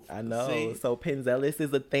dope. I know. See? So Penzelous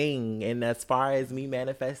is a thing, and as far as me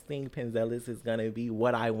manifesting, Penzelous is gonna be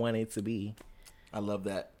what I want it to be, I love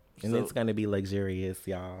that. and So, it's gonna be luxurious,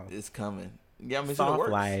 y'all. it's coming. Yeah, I mean, it's in the Soft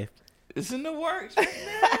works. life. It's in the works right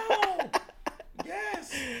now.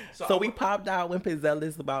 Yes. So we popped out when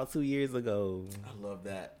Penzelous about 2 years ago. I love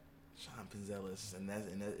that. Shawn Penzelous, and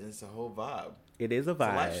it's a whole vibe. It is a It's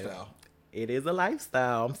vibe. a lifestyle. It is a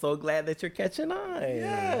lifestyle. I'm so glad that you're catching on.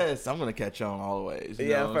 Yes, I'm gonna catch on always. You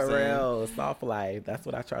know Yeah, what I'm for saying? real. Soft life. That's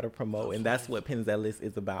what I try to promote. And that's what Penzelous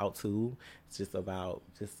is about too. It's just about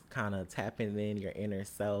just kind of tapping in your inner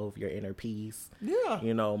self, your inner peace. Yeah.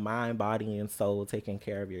 Mind, body, and soul, taking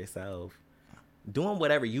care of yourself. Doing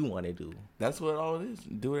whatever you want to do. That's what all it is.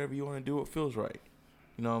 Do whatever you want to do. What feels right.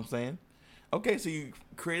 You know what I'm saying? Okay, so you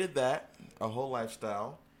created that, a whole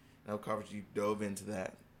lifestyle. And of course, you dove into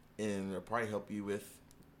that, and it'll probably help you with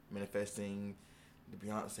manifesting the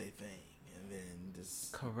Beyonce thing, and then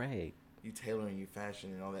just Correct. you tailoring your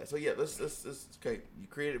fashion and all that. So yeah, let's okay. You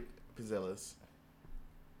created Penzelous.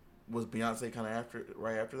 Was Beyonce kind of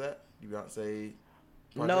right after that? Beyonce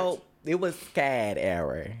project? No, it was SCAD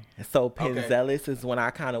era. So Okay. Penzelous is when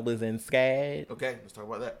I kind of was in SCAD. Okay, let's talk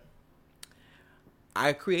about that.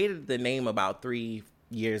 I created the name about 3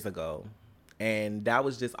 years ago. And that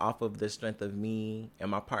was just off of the strength of me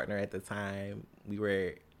and my partner at the time. We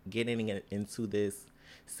were getting into this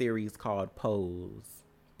series called Pose.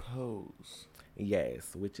 Pose.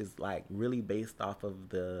 Yes, which is like really based off of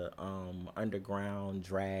the underground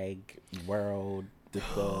drag world, the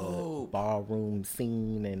ballroom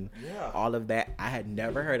scene and Yeah. all of that. I had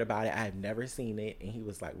never heard about it. I had never seen it. And he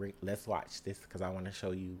was like, Rick, let's watch this because I want to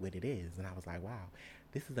show you what it is. And I was like, wow,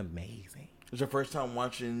 this is amazing. It was your first time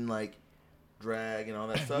watching like drag and all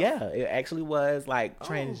that stuff? Yeah, it actually was like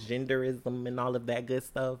transgenderism and all of that good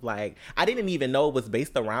stuff. Like I didn't even know it was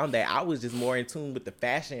based around that. I was just more in tune with the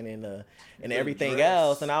fashion and everything dress.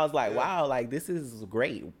 else. And I was like, Yeah. wow, like this is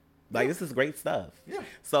great. Like this is great stuff. Yeah.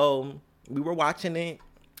 So we were watching it,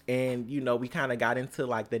 and we kind of got into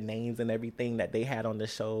like the names and everything that they had on the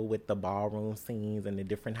show with the ballroom scenes and the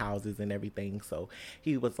different houses and everything. So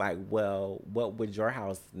he was like, well, what would your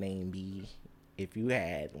house name be if you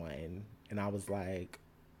had one? And I was like,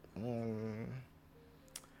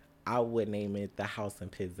 I would name it The House in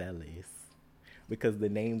Penzelous. Because the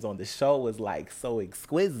names on the show was like so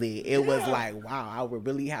exquisite. It was like, wow, I would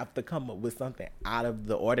really have to come up with something out of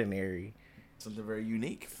the ordinary. Something very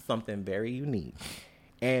unique. Something very unique.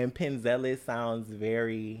 And Penzelous sounds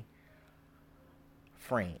very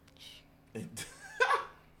French.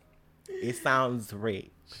 It sounds rich.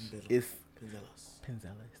 It's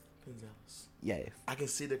Penzelous. Yes. I can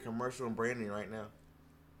see the commercial and branding right now.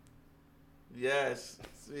 Yes.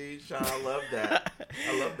 See, Shawn, I love that.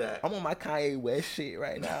 I love that. I'm on my Kanye West shit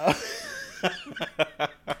right now.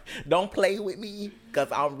 Don't play with me,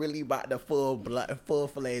 because I'm really about to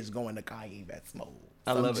full-fledged going to Kanye West mode.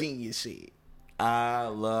 I Some love it. genius shit. I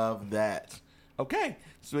love that. Okay,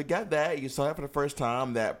 so we got that. You saw that for the first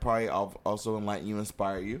time. That probably also enlightened you,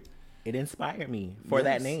 inspired you. It inspired me for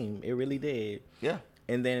that Yes. name. It really did. Yeah.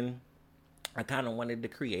 And then I kind of wanted to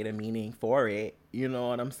create a meaning for it. You know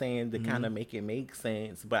what I'm saying? To kind of make it make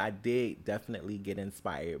sense. But I did definitely get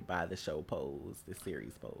inspired by the show Pose, the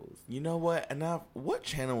series Pose. You know what? And now, what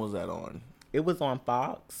channel was that on? It was on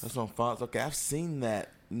Fox. That's on Fox. Okay, I've seen that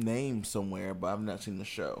name somewhere, but I've not seen the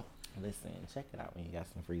show. Listen, check it out when you got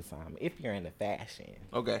some free time. If you're into fashion.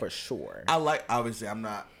 Okay. For sure. Obviously, I'm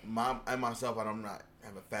not, I myself, I don't not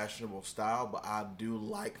have a fashionable style, but I do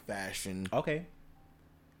like fashion Okay.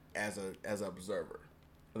 as an observer.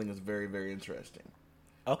 I think it's very, very interesting.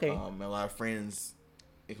 Okay. A lot of friends,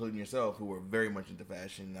 including yourself, who are very much into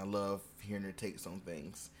fashion. I love hearing their takes on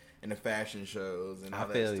things and the fashion shows and all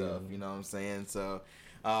that feel stuff. you. You know what I'm saying? So,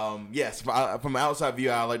 yes, from an outside view,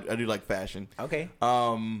 I do like fashion. Okay.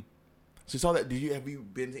 So you saw that? Have you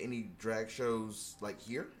been to any drag shows like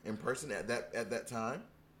here in person at that time?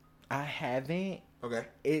 I haven't. Okay.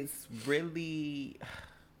 It's really,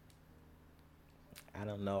 I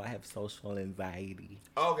don't know. I have social anxiety.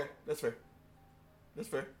 Oh, okay. That's fair. That's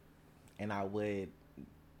fair. And I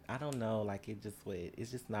don't know, like it's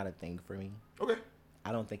just not a thing for me. Okay.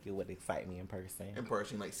 I don't think it would excite me in person. In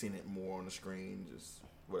person, like seeing it more on the screen, just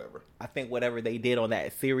whatever. I think whatever they did on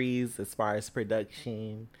that series as far as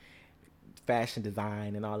production, fashion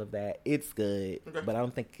design and all of that, it's good. Okay. But I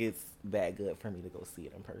don't think it's that good for me to go see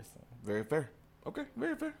it in person. Very fair. Okay,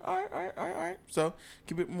 very fair. All right. So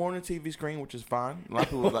keep it more on the TV screen, which is fine. A lot of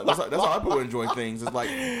people that's how a lot of people enjoy things. It's like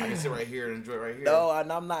I can sit right here and enjoy it right here. No,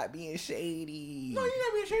 and I'm not being shady. No, you're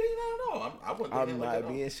not being shady. No. I wouldn't. I'm not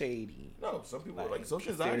being shady. No, some people like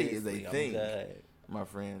social anxiety is a thing, my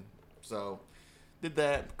friend. So did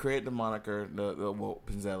that, create the moniker, the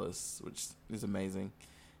Penzelous, which is amazing.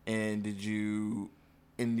 And you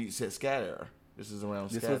said scat era. This is around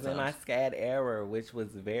This scat was times. in my scat era, which was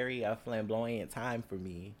very a flamboyant time for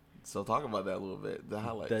me. So talk about that a little bit. The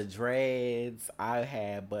highlights. The dreads, I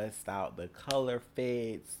had bust out the color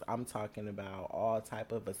fits. I'm talking about all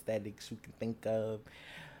type of aesthetics you can think of.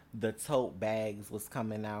 The tote bags was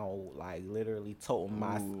coming out, like literally toting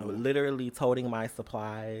my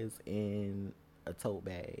supplies in a tote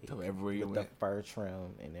bag. So everywhere you with went. the fur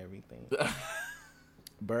trim and everything.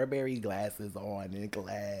 Burberry glasses on in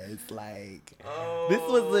class, like this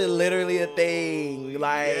was literally a thing.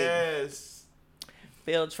 Like yes.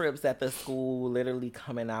 field trips at the school, literally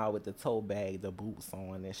coming out with the tote bag, the boots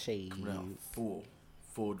on, and shades.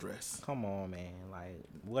 Full dress. Come on, man. Like,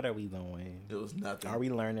 what are we doing? It was nothing. Are we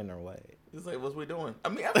learning or what? It's like, what's we doing? I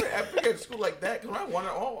mean, I figured at school like that, because when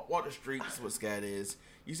I walk the streets, what scat is,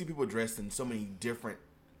 you see people dressed in so many different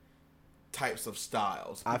types of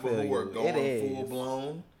styles. People who are going full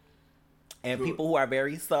blown. And people who are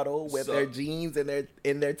very subtle with their jeans and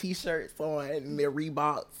their t-shirts on and their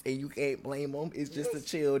Reeboks, and you can't blame them. It's just a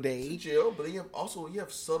chill day. It's chill, but you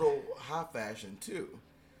have subtle high fashion too.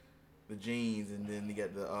 The jeans, and then you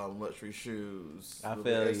get the luxury shoes. I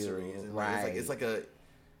feel you, and right?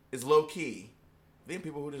 It's low key. Then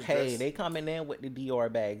people who just dress, they coming in with the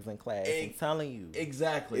Dior bags in class. I'm telling you,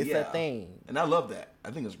 exactly. It's a thing, and I love that.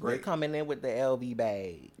 I think it's great. They're coming in with the LV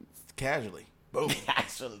bags casually. Boom.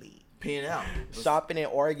 Casually. Peeing out. Shopping in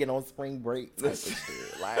Oregon on spring break type of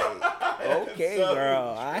shit. Like, okay,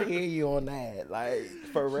 girl, I hear you on that. Like,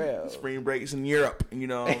 for real. Spring breaks in Europe, you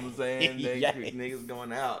know what I'm saying? Niggas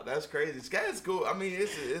going out. That's crazy. Sky is cool. I mean,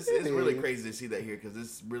 it's really crazy to see that here because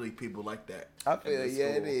it's really people like that. I feel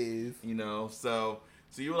it is. You know, so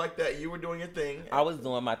you were like that. You were doing your thing. I was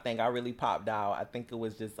doing my thing. I really popped out. I think it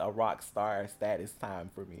was just a rock star status time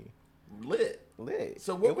for me. Lit.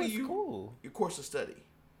 So what were you? Cool. Your course of study.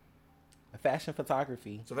 Fashion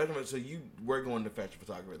photography. So you were going to fashion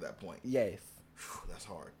photography at that point. Yes. Whew, that's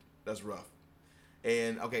hard. That's rough.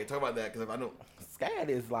 And okay, talk about that because if I don't, scat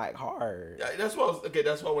is like hard. Yeah, that's what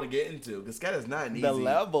I want to get into because scat is not easy. The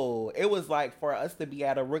level, it was like for us to be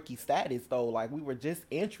at a rookie status though, like we were just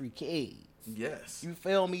entry kids. Yes. You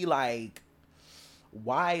feel me? Like,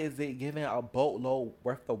 why is it giving a boatload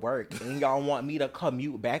worth of work and y'all want me to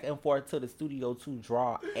commute back and forth to the studio to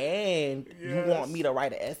draw and you want me to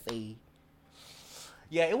write an essay?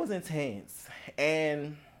 Yeah, it was intense.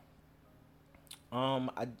 And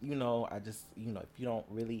I just, if you don't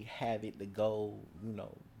really have it to go,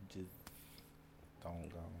 just don't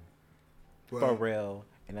go. Right. For real.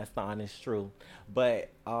 And that's the honest truth.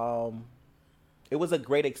 But it was a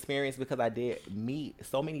great experience because I did meet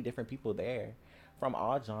so many different people there from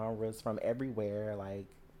all genres, from everywhere, like,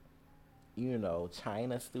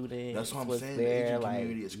 China students. That's what I'm saying. There. The Asian like,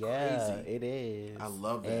 community is yeah, crazy. It is. I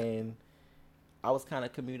love that. And I was kind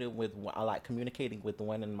of communicating with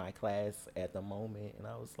one in my class at the moment, and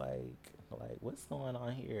I was like, what's going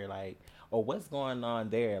on here? Like, or what's going on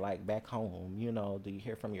there? Like back home, do you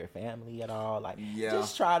hear from your family at all? Like,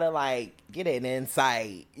 just try to get an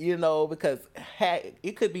insight, because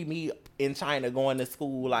it could be me in China going to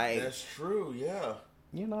school. Like, that's true. Yeah.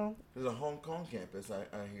 There's a Hong Kong campus.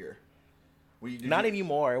 I hear. Not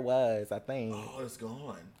anymore. It was, I think. Oh, it's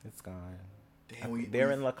gone. It's gone. Damn,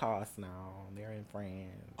 they're in Lacoste now. They're in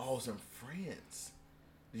France. Oh, it's in France.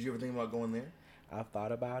 Did you ever think about going there? I've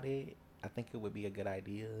thought about it. I think it would be a good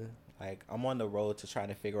idea. Like, I'm on the road to trying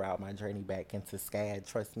to figure out my journey back into SCAD.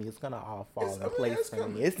 Trust me, it's going to all fall in place for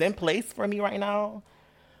me. It's in place for me right now.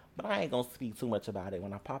 But I ain't going to speak too much about it.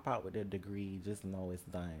 When I pop out with a degree, just know it's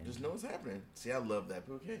done. Just know it's happening. See, I love that.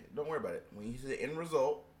 Okay, don't worry about it. When you see the end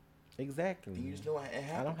result. Exactly. Then you just know it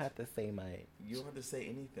happens. I don't have to say much. You don't have to say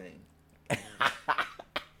anything.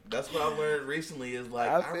 That's what I learned recently is like,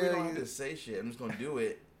 I really don't have to say shit. I'm just going to do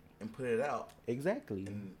it and put it out. Exactly.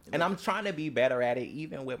 And I'm trying to be better at it,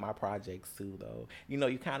 even with my projects too, though.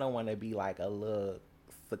 You kind of want to be like a little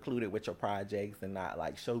secluded with your projects and not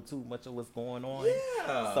show too much of what's going on.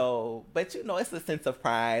 Yeah. So, but it's a sense of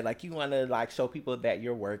pride. Like, you want to show people that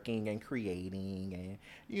you're working and creating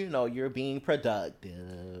and, you're being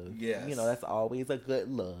productive. Yes. That's always a good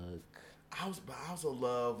look. I also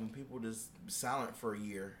love when people just silent for a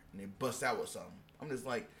year and they bust out with something. I'm just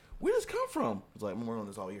like, where does this come from? It's like, I'm working on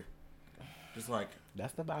this all year. Just like,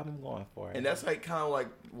 that's the vibe I'm going for. and that's like kind of like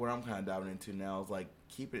what I'm kind of diving into now is like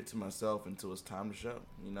keeping it to myself until it's time to show.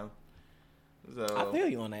 You know. So I feel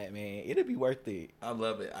you on that, man. It'll be worth it. I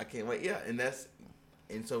love it. I can't wait. Yeah,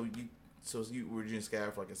 and so you were in Sky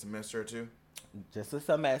for like a semester or two. Just a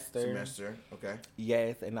semester. Okay.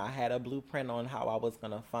 Yes, and I had a blueprint on how I was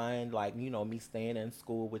gonna fund, like, me staying in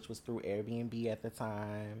school, which was through Airbnb at the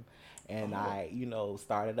time, and I,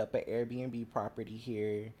 started up an Airbnb property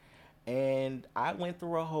here, and I went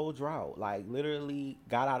through a whole drought. Like, literally,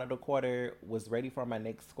 got out of the quarter, was ready for my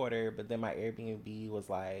next quarter, but then my Airbnb was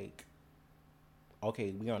like,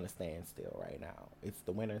 okay, we're on a standstill right now. It's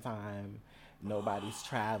the winter time, nobody's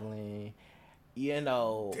traveling.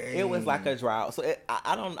 It was like a drought. So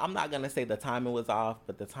I'm not gonna say the timing was off,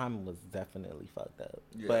 but the timing was definitely fucked up.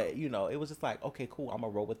 Yeah. But it was just like, okay, cool, I'm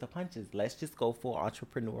gonna roll with the punches. Let's just go full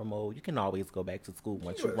entrepreneur mode. You can always go back to school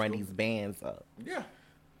once you run these bands up. Yeah,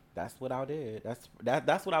 that's what I did.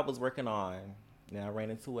 That's what I was working on. Now I ran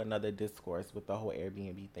into another discourse with the whole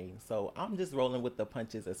Airbnb thing. So I'm just rolling with the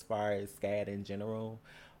punches as far as SCAD in general.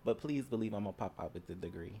 But please believe I'm going to pop out with the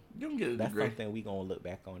degree. You're going to get a degree. That's something we're going to look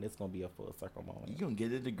back on. It's going to be a full circle moment. You're going to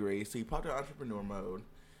get a degree. So you popped out entrepreneur mode,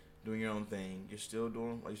 doing your own thing. You're still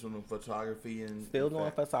doing photography and... Still doing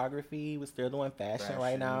photography. We're still doing fashion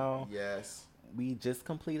right now. Yes. We just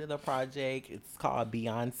completed a project. It's called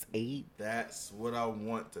Beyonce 8. That's what I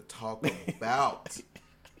want to talk about.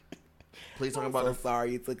 Please talk about it.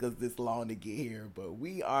 Sorry it took us this long to get here, but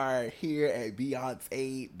we are here at Beyonce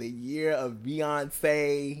 8, the year of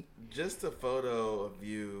Beyonce. Just a photo of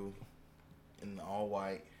you in the all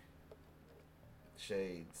white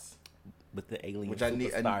shades with the alien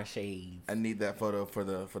superstar shades. I need that photo for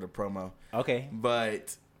the promo. Okay,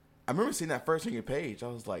 but I remember seeing that first on your page. I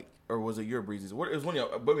was like, or was it your Breezy's? It was one of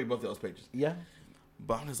y'all, maybe both of y'all's pages. Yeah,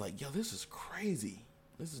 but I was like, yo, this is crazy.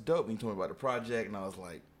 This is dope. And you told me about the project, and I was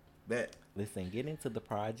like, bet. Listen, get into the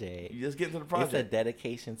project. You just get into the project. It's a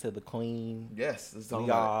dedication to the queen. Yes. We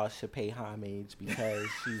all should pay homage because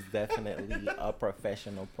she's definitely a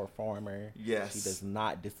professional performer. Yes. She does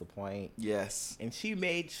not disappoint. Yes. And she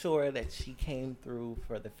made sure that she came through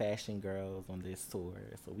for the fashion girls on this tour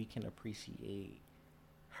so we can appreciate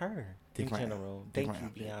her in general. Thank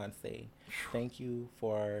you, Beyonce. Thank you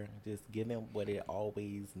for just giving what it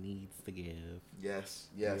always needs to give. Yes.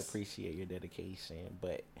 We appreciate your dedication.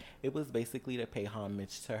 But it was basically to pay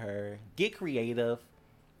homage to her. Get creative.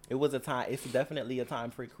 It was a time. It's definitely a time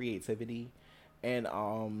for creativity, and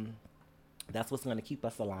that's what's going to keep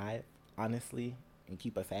us alive, honestly, and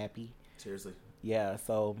keep us happy. Seriously. Yeah.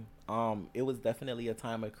 So it was definitely a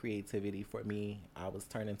time of creativity for me. I was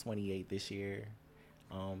turning 28 this year.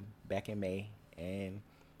 Back in May, and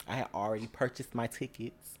I had already purchased my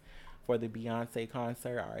tickets for the Beyonce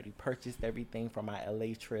concert. I already purchased everything for my LA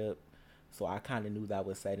trip, so I kind of knew that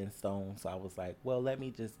was set in stone. So I was like, well, let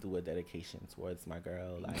me just do a dedication towards my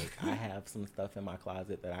girl. Like, I have some stuff in my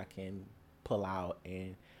closet that I can pull out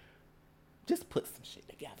and just put some shit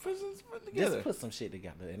together. Just put some shit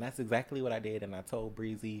together, and that's exactly what I did. And I told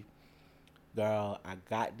Breezy, girl, I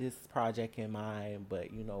got this project in mind, but,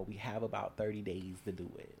 we have about 30 days to do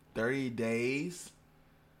it. 30 days?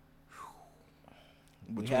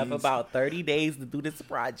 We have about 30 days to do this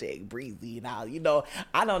project, Breezy. Now,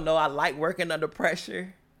 I don't know. I like working under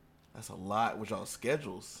pressure. That's a lot with y'all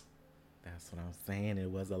schedules. That's what I'm saying.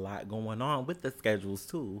 It was a lot going on with the schedules,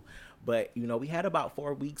 too. But, we had about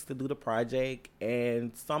 4 weeks to do the project,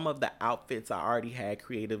 and some of the outfits I already had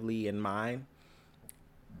creatively in mind.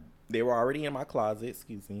 They were already in my closet,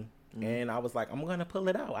 Mm-hmm. And I was like, I'm going to pull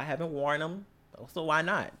it out. I haven't worn them, so why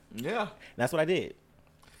not? Yeah. And that's what I did.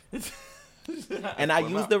 And I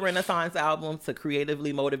used the Renaissance album to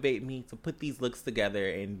creatively motivate me to put these looks together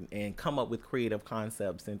and come up with creative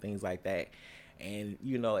concepts and things like that. And,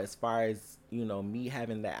 as far as, me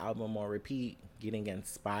having that album on repeat, getting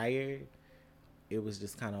inspired, it was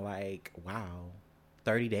just kind of like, wow,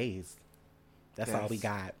 30 days. That's all we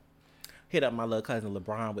got. Hit up my little cousin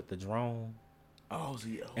LeBron with the drone. Oh,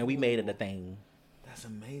 and we made it a thing. That's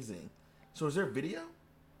amazing. So is there video?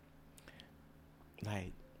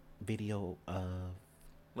 Like, video of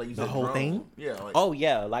like the whole drone. Thing? Yeah. Oh,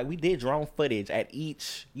 yeah. Like, we did drone footage at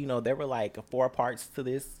each. There were like 4 parts to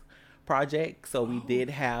this project. So we did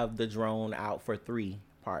have the drone out for 3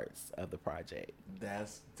 parts of the project.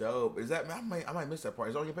 That's dope. Is that, I might miss that part.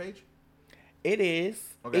 Is it on your page? It is.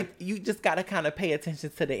 Okay. You just got to kind of pay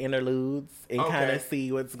attention to the interludes and kind of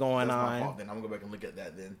see what's going That's on. My fault, then I'm going to go back and look at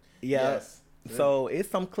that then. Yeah. Yes. So it's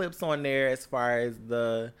some clips on there as far as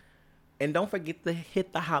and don't forget to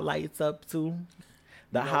hit the highlights up too.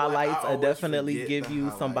 The You know what? highlights I will always definitely forget give the you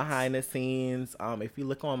some highlights. behind the scenes. If you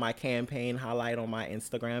look on my campaign highlight on my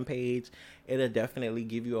Instagram page, it'll definitely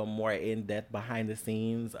give you a more in-depth behind the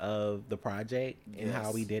scenes of the project and how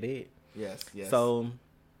Yes. we did it. Yes. So,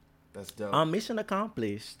 that's dope. mission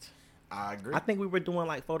accomplished. I agree. I think we were doing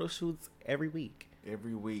like photo shoots every week.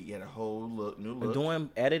 Every week, you had a whole new look. Doing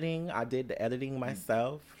editing, I did the editing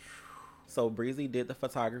myself. So Breezy did the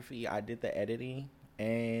photography, I did the editing.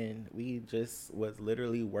 And we just was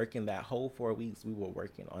literally working that whole 4 weeks. We were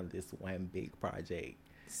working on this one big project.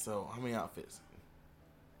 So, how many outfits?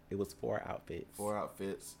 It was 4 outfits. 4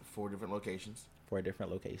 outfits, 4 different locations. 4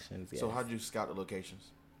 different locations. Yes. So, how did you scout the locations?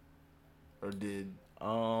 Or did she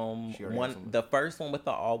already have some? the first one with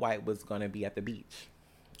the all white was gonna be at the beach.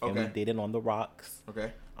 And we Okay. did it on the rocks.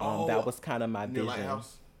 Okay. That was kind of my near vision.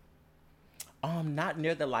 Lighthouse? Not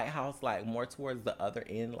near the lighthouse, like more towards the other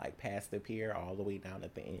end, like past the pier, all the way down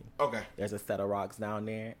at the end. Okay. There's a set of rocks down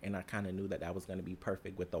there, and I kind of knew that was going to be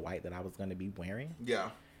perfect with the white that I was going to be wearing. Yeah.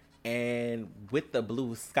 And with the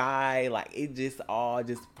blue sky, like it just all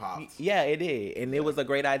just Popped. Yeah, it did, and it was a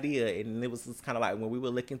great idea. And it was just kind of like when we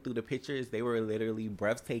were looking through the pictures, they were literally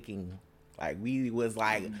breathtaking. Like we was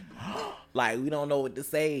like, like we don't know what to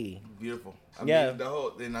say. Beautiful. I Yeah. mean, the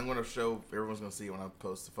whole. And I'm gonna show. Everyone's gonna see it when I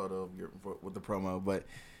post the photo of with the promo. But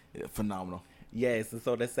yeah, phenomenal. Yes, and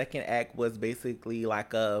so the second act was basically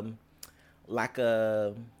like a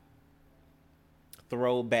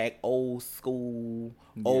throwback old school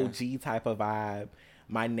OG type of vibe.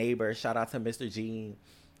 My neighbor, shout out to Mr. Gene,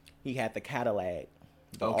 he had the Cadillac,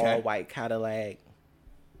 the all white Cadillac.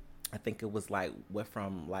 I think it was like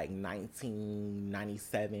from like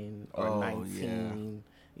 1997 or 19.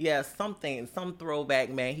 Yeah, some throwback,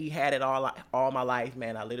 man. He had it all my life,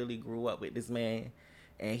 man. I literally grew up with this man,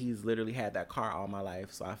 and he's literally had that car all my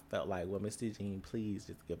life. So I felt like, well, Mr. Gene, please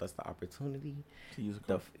just give us the opportunity To use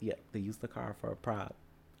the car. to use the car for a prop.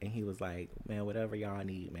 And he was like, man, whatever y'all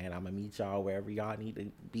need, man. I'm gonna meet y'all wherever y'all need to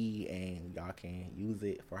be, and y'all can use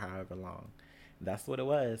it for however long. That's what it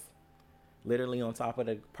was. Literally on top of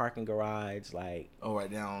the parking garage, like. Oh, right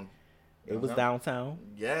down. It was downtown.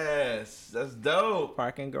 Yes, that's dope.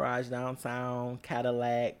 Parking garage downtown,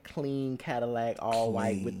 Cadillac, clean Cadillac, all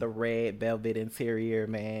white with the red velvet interior,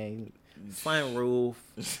 man. Sunroof.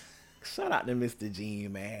 Shout out to Mr.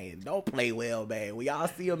 Gene, man. Don't play well, man. When y'all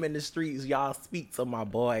see him in the streets, y'all speak to my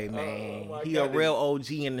boy, man. He God. a real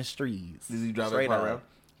OG in the streets. Does he drive Straight that car up. around?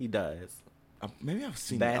 He does. Maybe I've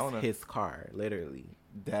seen That's that. his car, literally.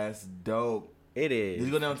 That's dope. It is. Did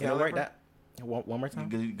he go downtown? Work that. One more time?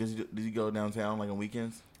 Did he go downtown like on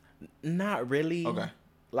weekends? Not really. Okay.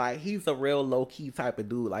 Like, he's a real low-key type of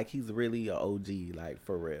dude. Like, he's really a OG, like,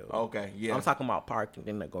 for real. Okay, yeah. I'm talking about parking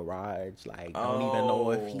in the garage. Like, don't even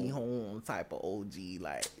know if he home type of OG.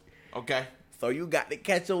 Like, Okay. so you got to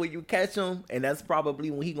catch him when you catch him, and that's probably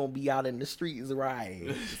when he gonna be out in the streets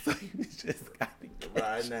riding. So you just got to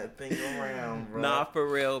Riding that thing around, bro. Nah, for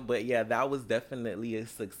real. But yeah, that was definitely a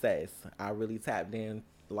success. I really tapped in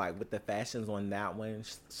like with the fashions on that one.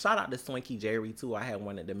 Shout out to Swanky Jerry too. I had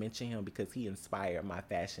wanted to mention him because he inspired my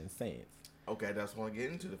fashion sense. Okay, that's when I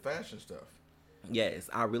get into the fashion stuff. Yes,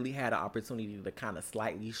 I really had an opportunity to kind of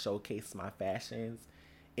slightly showcase my fashions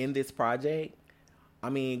in this project. I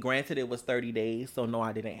mean, granted, it was 30 days, so no,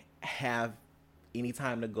 I didn't have any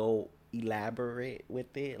time to go elaborate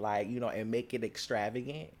with it, like, you know, and make it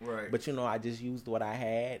extravagant. Right. But, you know, I just used what I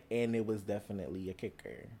had, and it was definitely a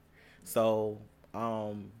kicker. So,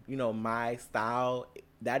 you know, my style,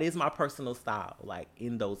 that is my personal style, like,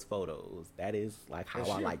 in those photos. That is, like, how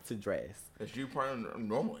I like to dress. That's you probably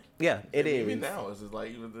normally. Yeah, it is. Even now, it's just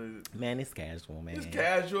like, Man, it's casual, man. it's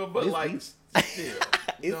casual, but It's- like, still.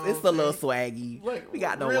 You know It's what a I'm little saying? swaggy. Like, We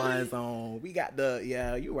got the really? ones on. We got the,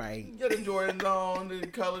 yeah, you right. You got the Jordans on, the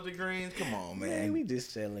color, the greens. Come on, Man, man. we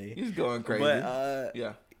just chilling. He's going crazy. But,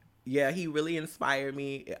 yeah. yeah, he really inspired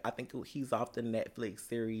me. I think he's off the Netflix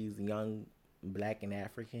series Young Black and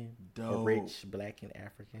African. Or Dope. Rich Black and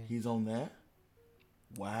African. He's on that?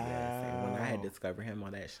 Wow. Yes, and when I had discovered him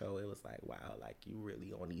on that show, it was like, wow, like, you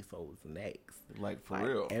really on these souls next. Like, for Like,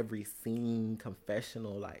 real. every scene,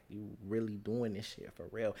 confessional, like, you really doing this shit for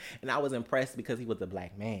real. And I was impressed because he was a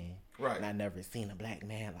black man. Right. And I never seen a black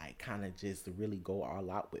man, like, kind of just really go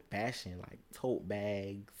all out with fashion. Like, tote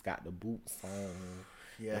bags, got the boots on,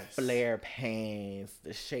 Yes. the flare pants,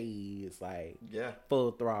 the shades, like, Yeah.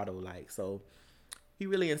 full throttle. Like, so he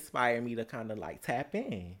really inspired me to kind of, like, tap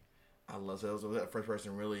in. I love that first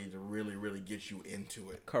person really get you into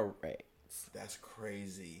it. Correct. That's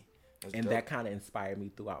crazy. That's And dope. that kind of inspired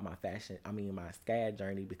me throughout my my SCAD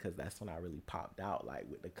journey, because that's when I really popped out,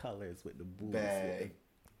 like, with the colors, with the boots, with Bag.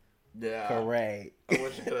 Yeah. Correct. I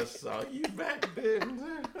wish I could have saw you back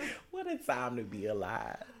then. What a time to be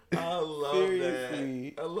alive. I love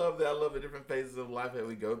Seriously. that. I love that. I love the different phases of life that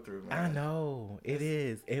we go through, man. I know. It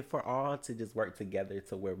is. And for all to just work together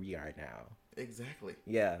to where we are now. Exactly.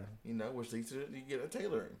 Yeah. You know, which leads to you get a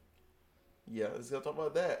tailoring. Yeah, let's go talk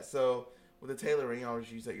about that. So, with the tailoring,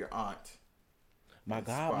 obviously you said your aunt. My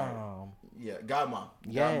godmom. Yeah, godmom.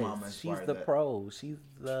 Yes, Godmom she's inspired the that. pro. She's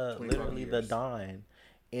literally the years. Dawn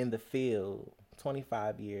in the field.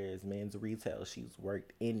 25 years men's retail. She's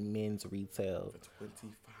worked in men's retail. For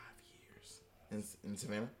 25 years. In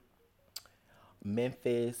Savannah?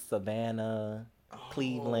 Memphis, Savannah,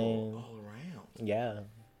 Cleveland. All around. Yeah.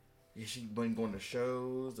 Yeah, she been going to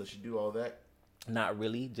shows. Does she do all that? Not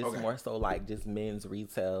really. Just more so like just men's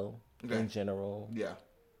retail in general. Yeah.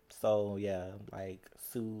 So, yeah, like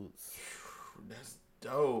suits. That's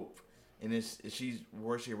dope. And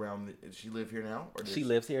where's she around? Does she live here now? Or She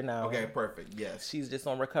lives here now. Okay, perfect. Yes. She's just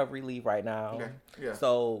on recovery leave right now. Okay. Yeah.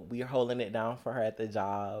 So we're holding it down for her at the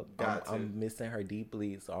job. Got to. I'm missing her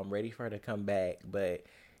deeply, so I'm ready for her to come back. But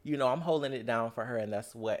I'm holding it down for her, and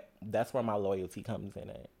that's where my loyalty comes in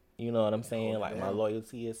at. You know what I'm saying? Like my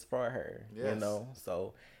loyalty is for her. Yes.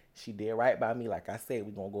 So she did right by me. Like I said,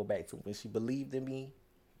 we're gonna go back to when she believed in me.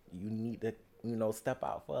 You need to step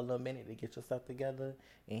out for a little minute to get yourself together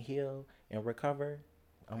and heal and recover.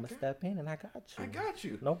 I'm going to step in and I got you. I got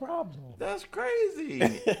you. No problem. That's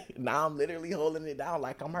crazy. Now I'm literally holding it down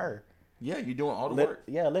like I'm her. Yeah, you're doing all the work.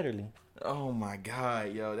 Yeah, literally. Oh my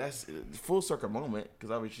God, yo, that's a full circle moment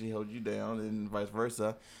because obviously she held you down and vice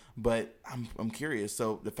versa. But I'm curious.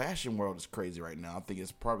 So the fashion world is crazy right now. You think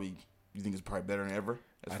it's probably better than ever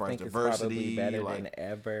as far as diversity? It's probably better than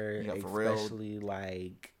ever, for especially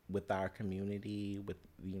like with our community, with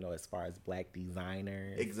as far as Black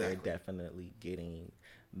designers. Exactly. They're definitely getting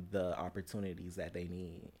the opportunities that they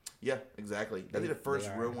need. Yeah, exactly. I think the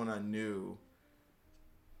first real one I knew,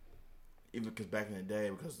 even because back in the day,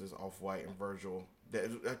 because there's Off-White and Virgil,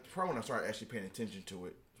 that's probably when I started actually paying attention to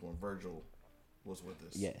it, when Virgil was with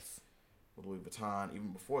us. Yes. With Louis Vuitton, even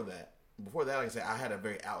before that. Before that, like I said, I had a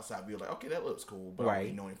very outside view, like, okay, that looks cool, but I don't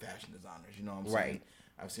really know any fashion designers, you know what I'm saying? Right.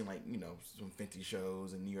 I've seen, like, some Fenty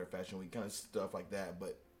shows and New York Fashion Week, kind of stuff like that,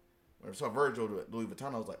 but when I saw Virgil with Louis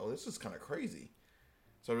Vuitton, I was like, oh, this is kind of crazy.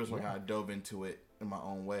 So I just kind of dove into it in my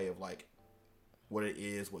own way of, like, what it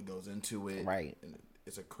is, what goes into it. Right. And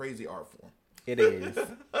it's a crazy art form. It is.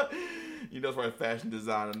 As far as fashion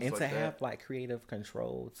design and to like have, that. like, creative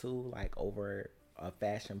control, too, like, over a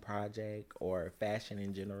fashion project or fashion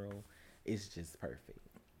in general, is just perfect.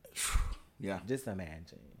 Yeah. Just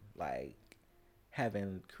imagine, like,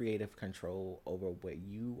 having creative control over what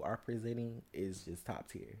you are presenting is just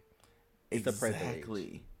top tier. It's a privilege.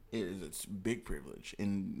 Exactly. It's a big privilege.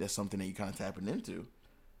 And that's something that you're kind of tapping into,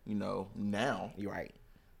 now. You're right.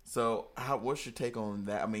 So what's your take on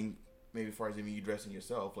that? I mean, maybe as far as even you dressing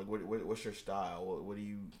yourself, like what's your style? What do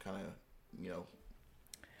you kind of,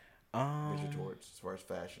 measure towards as far as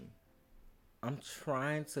fashion? I'm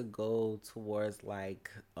trying to go towards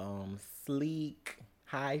like sleek,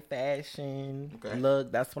 high fashion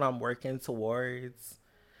look. That's what I'm working towards.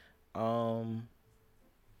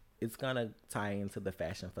 It's gonna tie into the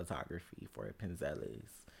fashion photography for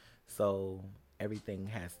Penzelous. So everything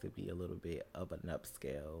has to be a little bit of an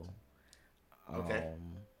upscale.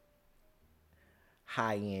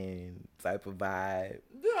 High end type of vibe.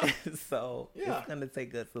 Yeah. So it's gonna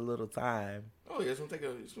take us a little time. Oh yeah, it's gonna take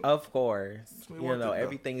Of course. Everything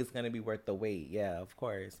everything is gonna be worth the wait. Yeah, of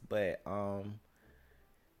course. But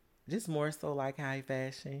just more so like high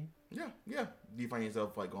fashion. Yeah. Do you find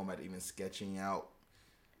yourself like going back to even sketching out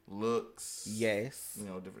looks? Yes.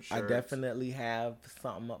 Different shirts. I definitely have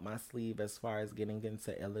something up my sleeve as far as getting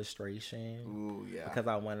into illustration. Ooh, yeah. Because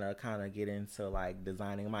I want to kind of get into like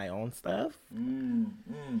designing my own stuff.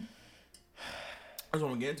 That's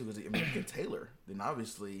what I'm getting to, because if you can tailor, then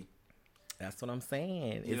obviously. That's what I'm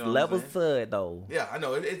saying. You it's know what levels I'm to it, though. Yeah, I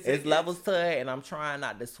know. It's levels to it, and I'm trying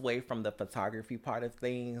not to sway from the photography part of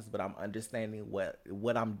things, but I'm understanding what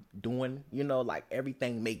I'm doing. Like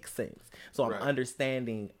everything makes sense. So I'm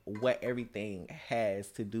understanding what everything has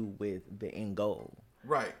to do with the end goal.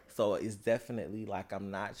 Right. So it's definitely like I'm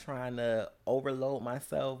not trying to overload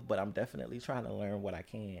myself, but I'm definitely trying to learn what I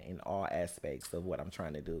can in all aspects of what I'm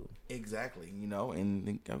trying to do. Exactly.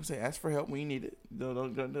 And I would say ask for help when you need it.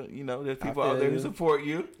 Don't, there's people out there who support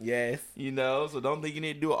you. Yes. So don't think you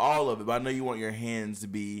need to do all of it. But I know you want your hands to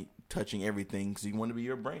be touching everything, so you want to be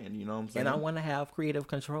your brand. You know what I'm saying? And I want to have creative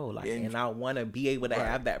control, and I want to be able to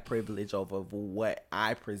have that privilege over what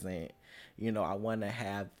I present. I want to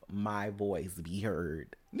have my voice be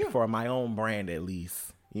heard for my own brand, at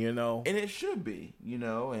least. you know? And it should be, you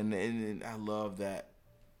know, and I love that,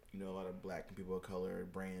 you know, a lot of black people of color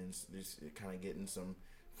brands just kind of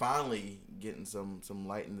finally getting some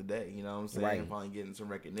light in the day, you know what I'm saying? Right. Finally getting some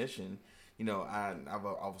recognition. You know, I've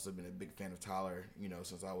obviously been a big fan of Tyler, you know,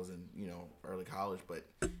 since I was in, you know, early college, but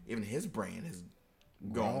even his brand has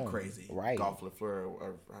gone crazy. Right. Golf LaFleur,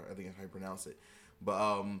 or I think that's how you pronounce it.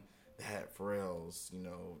 But they had Pharrell's, you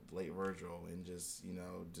know, late Virgil, and just, you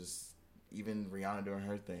know, just even Rihanna doing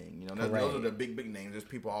her thing. You know, those are the big names. There's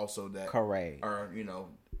people also that are, you know,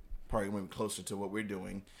 probably maybe closer to what we're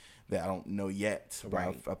doing that I don't know yet.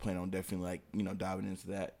 But I plan on definitely, like, you know, diving into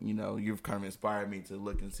that. You know, you've kind of inspired me to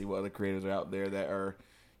look and see what other creators are out there that are,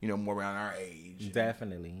 you know, more around our age.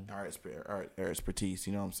 Definitely. Our expertise,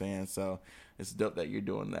 you know what I'm saying? So it's dope that you're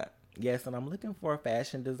doing that. Yes, and I'm looking for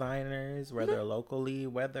fashion designers, whether locally,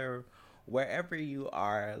 wherever you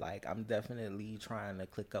are. Like, I'm definitely trying to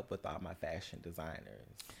click up with all my fashion designers.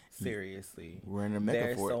 Seriously. We're in the mecca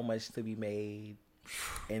There's for it. so much to be made,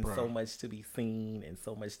 and so much to be seen, and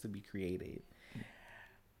so much to be created.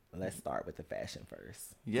 Let's start with the fashion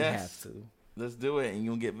first. Yes. We have to. Let's do it, and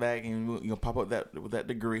you'll get back, and you're gonna pop up with that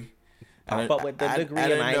degree. Pop up with the degree,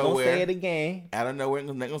 and I ain't gonna say it again. Out of nowhere,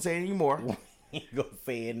 I'm not gonna say it anymore. Ain't gonna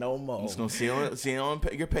say it no more. I'm just gonna see it on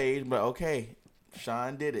your page, but okay,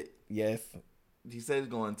 Shawn did it. Yes. He said he's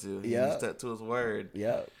going to. Yeah. He stuck to his word.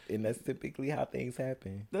 Yep. And that's typically how things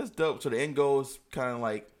happen. That's dope. So the end goal is kind of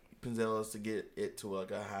like Penzelous, to get it to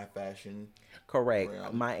like a high fashion. Correct.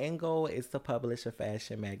 realm. My end goal is to publish a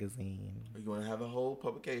fashion magazine. You want to have a whole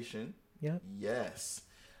publication? Yep. Yes.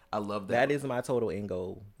 I love that. That is my total end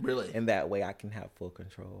goal. Really? And that way I can have full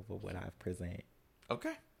control over what I present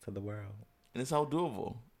Okay. to the world. And it's all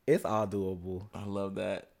doable. It's all doable. I love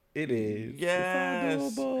that. It is. Yes.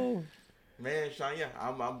 It's all doable. Man, Shawn, yeah,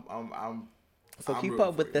 I'm So keep rooting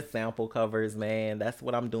up for with you. the sample covers, man. That's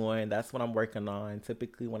what I'm doing. That's what I'm working on.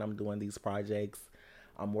 Typically when I'm doing these projects,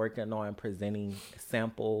 I'm working on presenting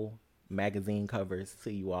sample magazine covers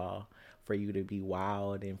to you all for you to be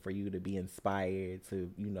wild and for you to be inspired to,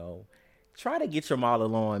 you know, try to get your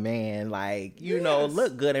model on, man. Like, you know,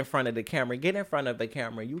 look good in front of the camera. Get in front of the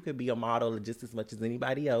camera. You could be a model just as much as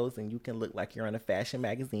anybody else, and you can look like you're on a fashion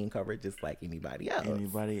magazine cover just like anybody else.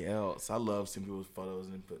 Anybody else. I love seeing people's photos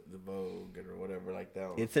and put the Vogue or whatever like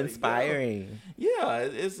that. It's inspiring. Yeah,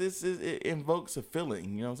 it invokes a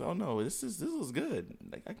feeling. You know, so, oh no, this is good.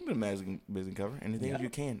 Like, I can put a magazine cover. Anything you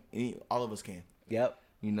can. All of us can. Yep.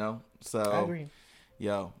 You know? So I agree.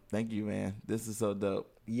 Yo, thank you, man. This is so dope.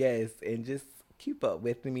 Yes, and just keep up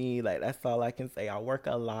with me. Like, that's all I can say. I work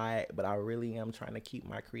a lot, but I really am trying to keep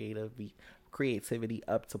my creativity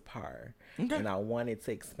up to par. Okay. And I want it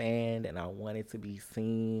to expand, and I want it to be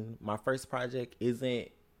seen. My first project isn't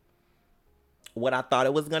what I thought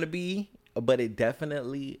it was going to be, but it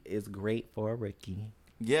definitely is great for a rookie.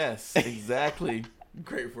 Yes, exactly.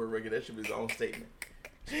 Great for a rookie. That should be his own statement.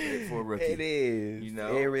 Great for a rookie. It is. You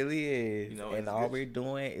know? It really is. You know, and it's all good. we're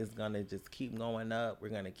doing is going to just keep going up. We're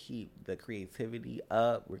going to keep the creativity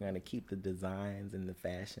up. We're going to keep the designs and the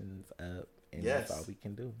fashions up. And Yes. that's all we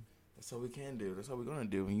can do. That's all we can do. That's all we're going to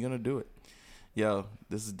do. And you're going to do it. Yo,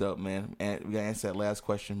 this is dope, man. And we got to answer that last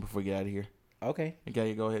question before we get out of here. Okay. Okay,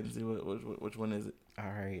 you go ahead and see which one is it. All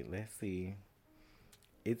right. Let's see.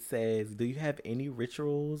 It says, do you have any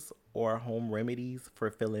rituals or home remedies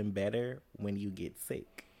for feeling better when you get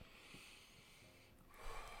sick?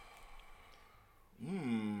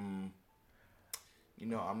 You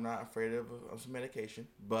know, I'm not afraid of some medication,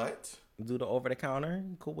 but Do the over-the-counter?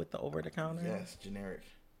 You cool with the over-the-counter? yes, generic.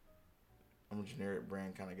 I'm a generic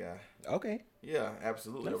brand kind of guy. Okay. Yeah,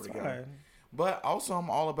 absolutely That's over the counter. fine. But also, I'm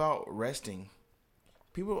all about resting.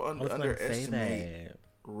 People I was gonna say underestimate that.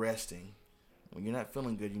 resting. When you're not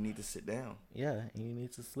feeling good, you need to sit down, Yeah, and you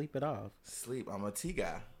need to sleep it off. sleep. I'm a tea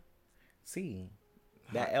guy. See,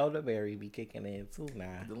 that elderberry be kicking in too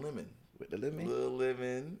now. The lemon. With the lemon? Little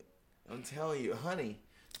lemon. I'm telling you, honey.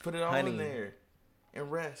 Put it all Honey. in there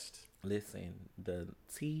and rest. Listen, the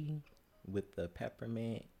tea with the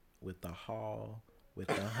peppermint, with the hall, with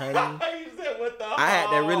the honey. You said what the I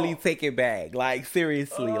had to really take it back. Like,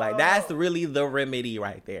 seriously. Like, that's really the remedy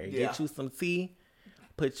right there. Yeah. Get you some tea,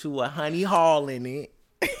 put you a honey hall in it,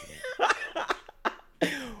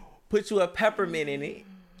 put you a peppermint in it,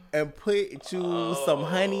 and put you some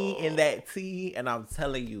honey in that tea. And I'm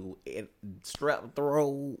telling you, it strep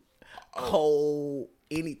throat, cold,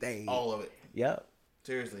 anything. all of it. Yep.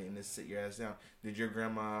 Seriously, and just sit your ass down. Did your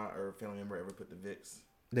grandma or family member ever put the Vicks?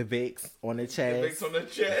 The Vicks on the The chest. Vicks on the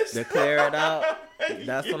chest? To clear it up.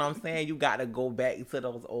 That's what I'm saying. You got to go back to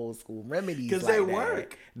those old school remedies. 'Cause like they that.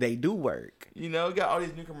 work. They do work. You know, got all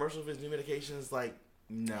these new commercials for his new medications like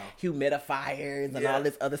humidifiers and all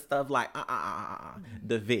this other stuff. Like,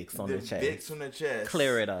 the Vicks on the chest. The Vicks on the chest.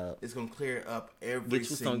 Clear it up. It's going to clear it up every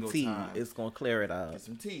single time. Get you some tea. It's going to clear it up. Get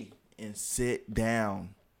some tea. And sit down.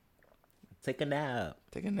 Take a nap.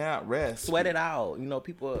 Rest. Sweat it out. You know,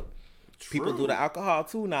 people do the alcohol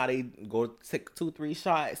too now. They go take 2-3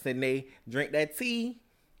 shots and they drink that tea.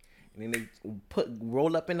 And then they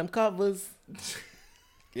roll up in them covers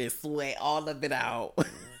and sweat all of it out.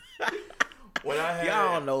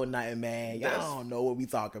 Y'all don't know nothing, man. Y'all don't know what we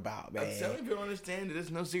talk about, man. I'm telling you, people understand that there's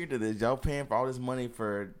no secret to this. Y'all paying for all this money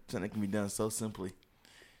for something that can be done so simply.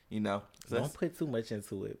 You know? So don't put too much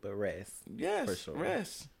into it, but rest. Yes, for sure.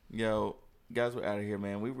 Rest. Yo, guys, we're out of here,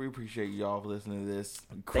 man. We appreciate y'all for listening to this.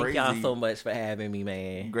 Thank y'all so much for having me,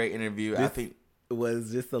 man. Great interview. I think it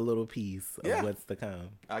was just a little piece of what's to come.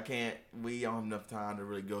 We don't have enough time to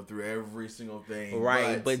really go through every single thing.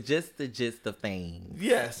 Right, but just the gist of things.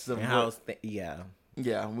 Yes. Yeah.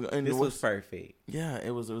 And this was perfect. Yeah,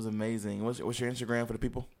 it was amazing. What's your Instagram for the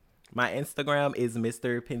people? My Instagram is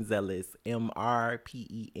Mr. Penzelous,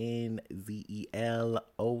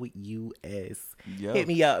 MrPenzelous. Yep. Hit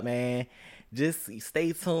me up, man. Just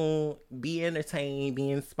stay tuned, be entertained,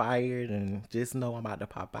 be inspired, and just know I'm about to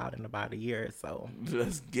pop out in about a year or so.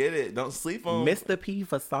 Let's get it. Don't sleep on Mr. P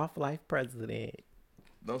for Soft Life President.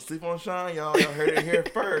 Don't sleep on Shawn, y'all. Y'all heard it here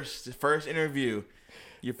first. The first interview.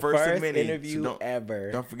 Your first interview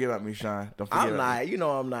ever. Don't forget about me, Shawn. Don't forget. I'm not. You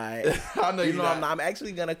know I'm not. I know you know I'm not. I'm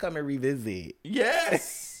actually gonna come and revisit.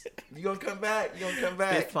 Yes. You gonna come back?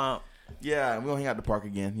 Fist pump. Yeah, we're gonna hang out at the park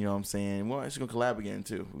again. You know what I'm saying? We're actually gonna collab again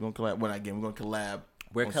too. We're gonna collab. Well, not again. We're gonna collab.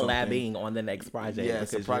 We're collabing on the next project. Yeah,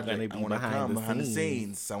 it's a project. You're gonna be behind the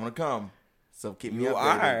scenes. I want to come. So keep me updated. You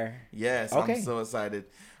are. Yes. Okay. I'm so excited.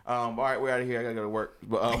 All right, we're out of here. I gotta go to work.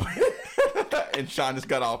 But and Shawn just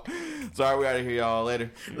got off. So all right, we're out of here, y'all.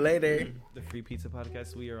 Later. The Free Pizza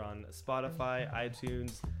Podcast. We are on Spotify,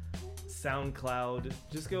 iTunes, SoundCloud.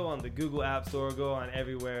 Just go on the Google App Store. Go on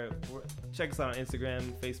everywhere. Check us out on Instagram,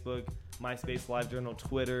 Facebook, MySpace, LiveJournal,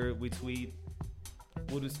 Twitter. We tweet.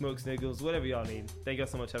 We'll do smoke signals, whatever y'all need. Thank y'all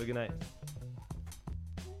so much. Have a good night.